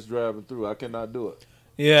person that's driving through. I cannot do it.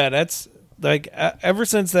 Yeah, that's like ever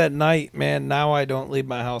since that night, man. Now I don't leave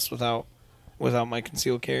my house without my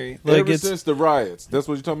concealed carry. Like Ever since the riots, that's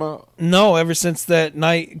what you're talking about? No, ever since that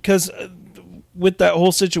night, because with that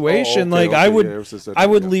whole situation, I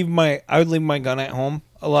would leave my gun at home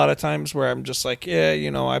a lot of times where I'm just like,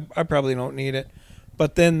 yeah, I probably don't need it.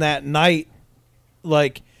 But then that night,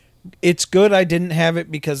 like, it's good I didn't have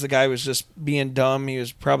it because the guy was just being dumb. He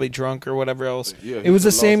was probably drunk or whatever else. Yeah, it was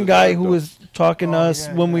the same guy who was talking to us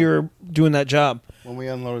when we were doing that job. When we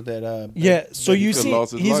unloaded that. Yeah, so you see,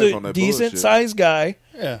 he's a decent sized guy.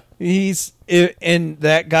 Yeah. And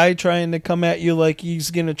that guy trying to come at you like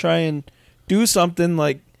he's going to try and do something,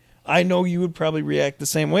 like, I know you would probably react the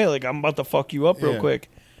same way. Like, I'm about to fuck you up real quick.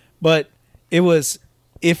 But it was,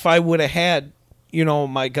 if I would have had,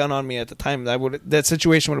 my gun on me at the time, that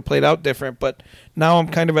situation would have played out different. But now I'm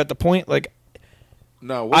kind of at the point, like,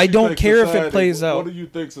 now, I don't care if it plays out. What do you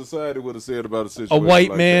think society would have said about a situation? A white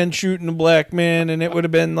like man that? shooting a black man, and it would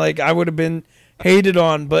have been like, I would have been hated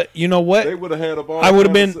on. But you know what? They would have had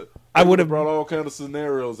I would have brought all kind of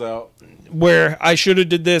scenarios out where I should have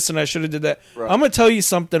did this and I should have did that. Right. I'm gonna tell you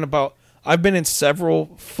something about. I've been in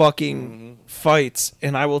several fucking fights,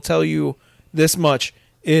 and I will tell you this much: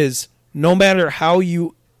 is no matter how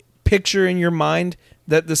you picture in your mind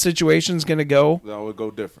that the situation's gonna go, that would go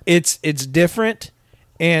different. It's different.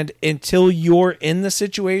 And until you're in the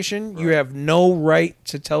situation, you have no right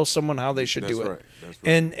to tell someone how they should do it. Right. That's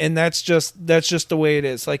right. And that's just the way it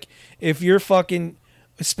is. Like, if you're fucking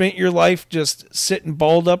spent your life just sitting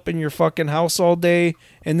balled up in your fucking house all day,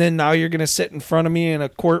 and then now you're gonna sit in front of me in a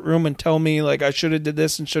courtroom and tell me like I should have did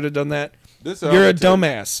this and should have done that, you're a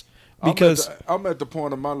dumbass. Because I'm at the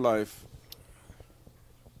point of my life.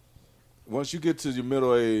 Once you get to your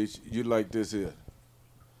middle age, you like this here.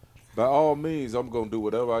 By all means, I'm going to do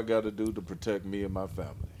whatever I got to do to protect me and my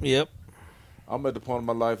family. Yep. I'm at the point of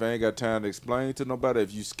my life, I ain't got time to explain to nobody.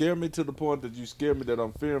 If you scare me to the point that you scare me that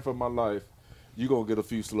I'm fearing for my life, you're going to get a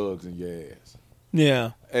few slugs in your ass.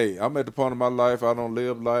 Yeah. Hey, I'm at the point of my life, I don't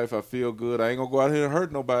live life, I feel good. I ain't going to go out here and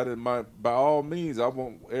hurt nobody. By all means, I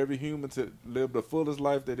want every human to live the fullest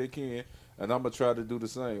life that they can, and I'm going to try to do the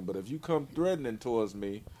same. But if you come threatening towards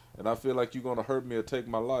me, and I feel like you're going to hurt me or take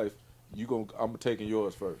my life, I'm taking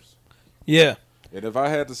yours first. Yeah. And if I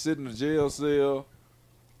had to sit in a jail cell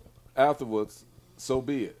afterwards, so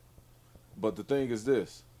be it. But the thing is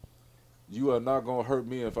this. You are not going to hurt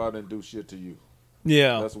me if I didn't do shit to you.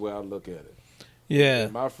 Yeah. That's the way I look at it. Yeah.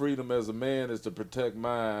 And my freedom as a man is to protect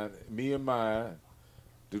me and mine.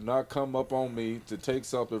 Do not come up on me to take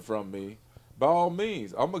something from me. By all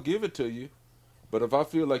means, I'm going to give it to you. But if I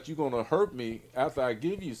feel like you're going to hurt me after I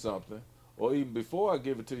give you something, or even before I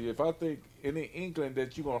give it to you, if I think any inkling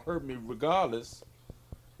that you're going to hurt me regardless,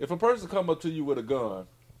 if a person come up to you with a gun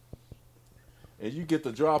and you get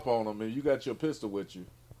the drop on them and you got your pistol with you,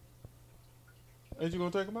 ain't you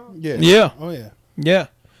going to take them out? Yeah. Yeah. Oh, yeah. Yeah.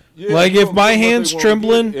 Yeah, Like, if my hand's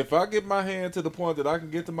trembling. If I get my hand to the point that I can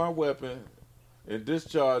get to my weapon and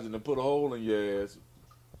discharge it and put a hole in your ass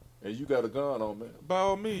and you got a gun on me, by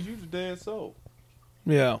all means, you the dead soul.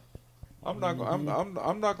 Yeah. I'm not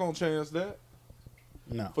gonna chance that.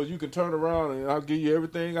 No. For you can turn around and I'll give you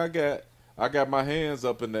everything I got. I got my hands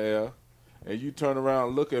up in the air, and you turn around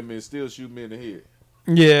and look at me and still shoot me in the head.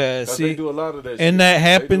 Yeah. See, they do a lot of that. and shit. that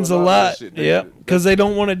happens a lot. Yeah, because they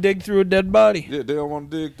don't want to dig through a dead body. Yeah, they don't want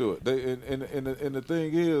to dig through it. And the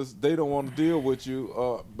thing is, they don't want to deal with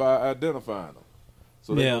you by identifying them,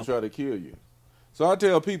 so they don't try to kill you. So I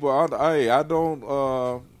tell people, I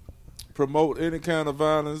don't promote any kind of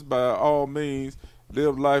violence. By all means,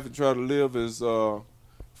 live life and try to live as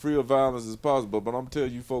free of violence as possible. But I'm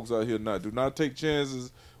telling you folks out here now, do not take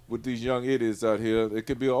chances with these young idiots out here. It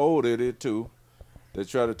could be an old idiot too that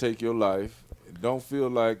try to take your life. Don't feel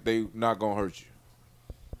like they not going to hurt you,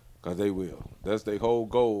 because they will. That's their whole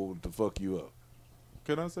goal, to fuck you up.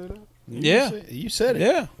 Can I say that? Yeah. You said it.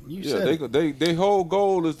 Yeah. You said it. Their whole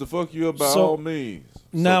goal is to fuck you up by all means.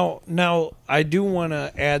 Now, I do want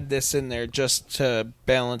to add this in there just to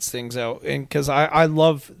balance things out, and because I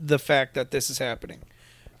love the fact that this is happening.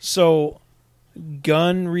 So,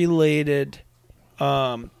 gun-related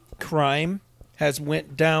crime has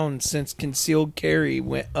went down since concealed carry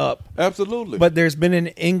went up. Absolutely. But there's been an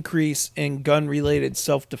increase in gun-related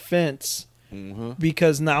self-defense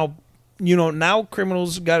because now, now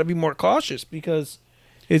criminals got to be more cautious because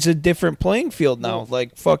it's a different playing field now.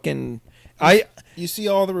 Like fucking, You see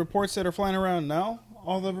all the reports that are flying around now?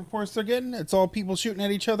 All the reports they're getting? It's all people shooting at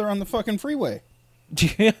each other on the fucking freeway.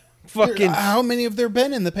 How many have there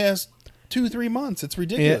been in the past 2-3 months? It's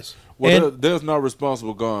ridiculous. Well, there's not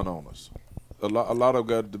responsible gun owners. A lot of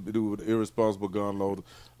got to do with irresponsible gun loaders.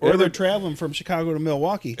 Or they're traveling from Chicago to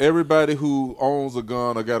Milwaukee. Everybody who owns a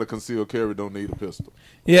gun or got a concealed carry don't need a pistol.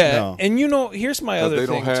 Yeah, No. and here's my other They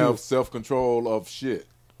thing don't have too. self-control of shit.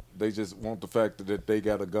 They just want the fact that they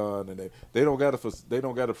got a gun and they don't got it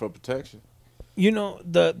for protection.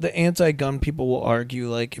 The anti-gun people will argue,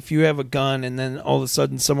 like, if you have a gun and then all of a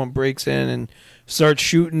sudden someone breaks in and starts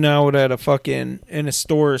shooting out at in a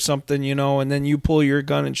store or something, and then you pull your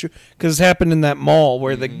gun and shoot. Because it happened in that mall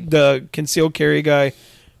where the concealed carry guy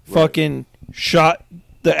fucking shot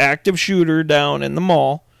the active shooter down in the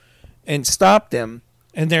mall and stopped him.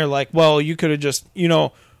 And they're like, well, you could have just,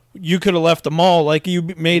 you could have left the mall, like you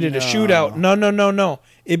made it a shootout. No.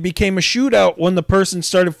 It became a shootout when the person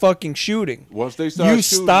started fucking shooting. Once they start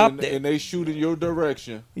shooting stopped it. and they shoot in your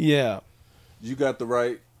direction, Yeah. you got the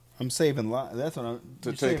right I'm saving lives. That's what I'm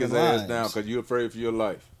to take his ass down because you're afraid for your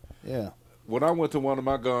life. Yeah. When I went to one of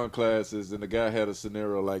my gun classes and the guy had a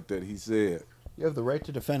scenario like that, he said, You have the right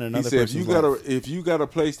to defend he another said, person's life. if you got a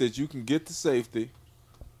place that you can get to safety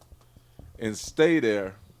and stay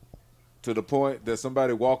there to the point that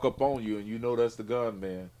somebody walk up on you and you know that's the gun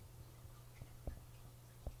man,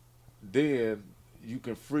 then you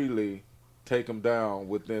can freely take them down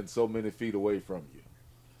within so many feet away from you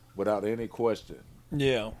without any question.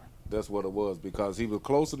 Yeah. That's what it was, because he was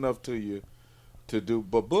close enough to you to do.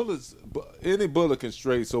 But any bullet can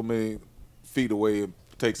stray so many feet away and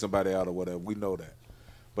take somebody out or whatever. We know that.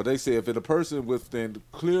 But they say if it's a person within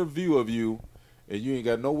clear view of you and you ain't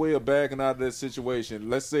got no way of backing out of that situation,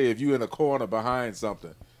 let's say if you in a corner behind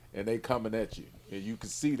something and they coming at you and you can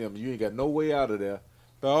see them, you ain't got no way out of there,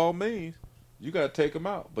 by all means, you got to take them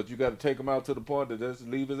out. But you got to take them out to the point that just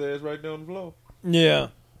leave his ass right there on the floor. Yeah.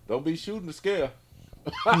 Don't be shooting to scare.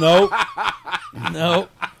 Nope. Don't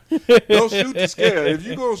shoot to scare. If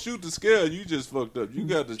you gonna shoot to scare, you just fucked up. You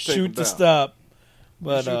got to take Shoot them to down. stop.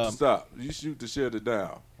 But You shoot to stop. You shoot to shut it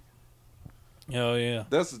down. Oh yeah.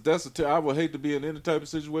 I would hate to be in any type of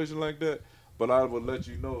situation like that, but I would let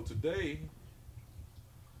you know today.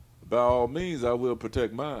 By all means, I will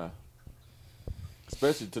protect mine,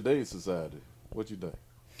 especially today's society. What you think?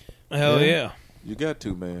 Hell yeah. You got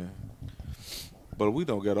to, man. But we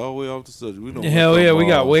don't get all the way off the subject. We don't. Hell yeah, we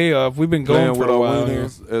got way off. We've been going playing for with a our while here.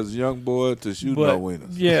 winners as a young boy to shooting our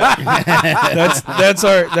winners. Yeah.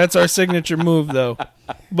 that's our signature move though.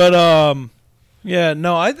 But yeah,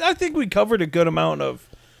 no, I think we covered a good amount of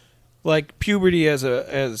like puberty as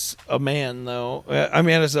a man though. I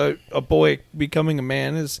mean as a boy becoming a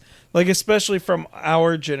man is like, especially from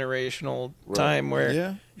our generational time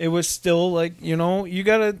where it was still like, you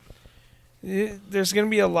gotta there's going to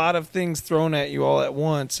be a lot of things thrown at you all at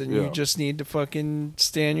once, and you just need to fucking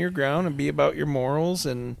stand your ground and be about your morals,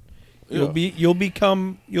 and you'll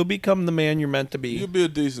become the man you're meant to be. You'll be a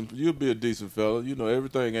decent fella.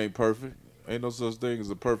 Everything ain't perfect. Ain't no such thing as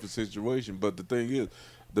a perfect situation, but the thing is,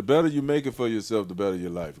 the better you make it for yourself, the better your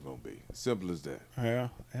life is going to be. Simple as that. Yeah.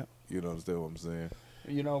 You understand what I'm saying?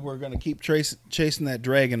 We're gonna keep chasing that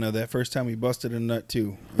dragon of that first time we busted a nut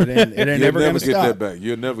too. It ain't You'll never gonna get stop. that back.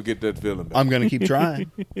 You'll never get that feeling back. I'm gonna keep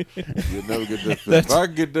trying. You'll never get that feeling. If I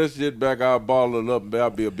can get that shit back, I'll ball it up and I'll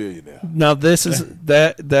be a billionaire. Now this is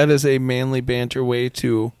that is a manly banter way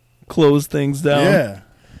to close things down. Yeah.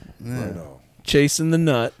 Right on. Chasing the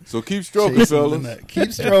nut. So keep stroking, Chasing the fellas. nut.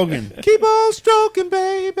 Keep stroking. Keep on stroking,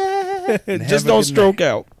 baby. And Just have a don't good stroke night.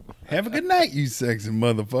 out. Have a good night, you sexy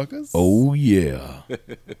motherfuckers. Oh yeah.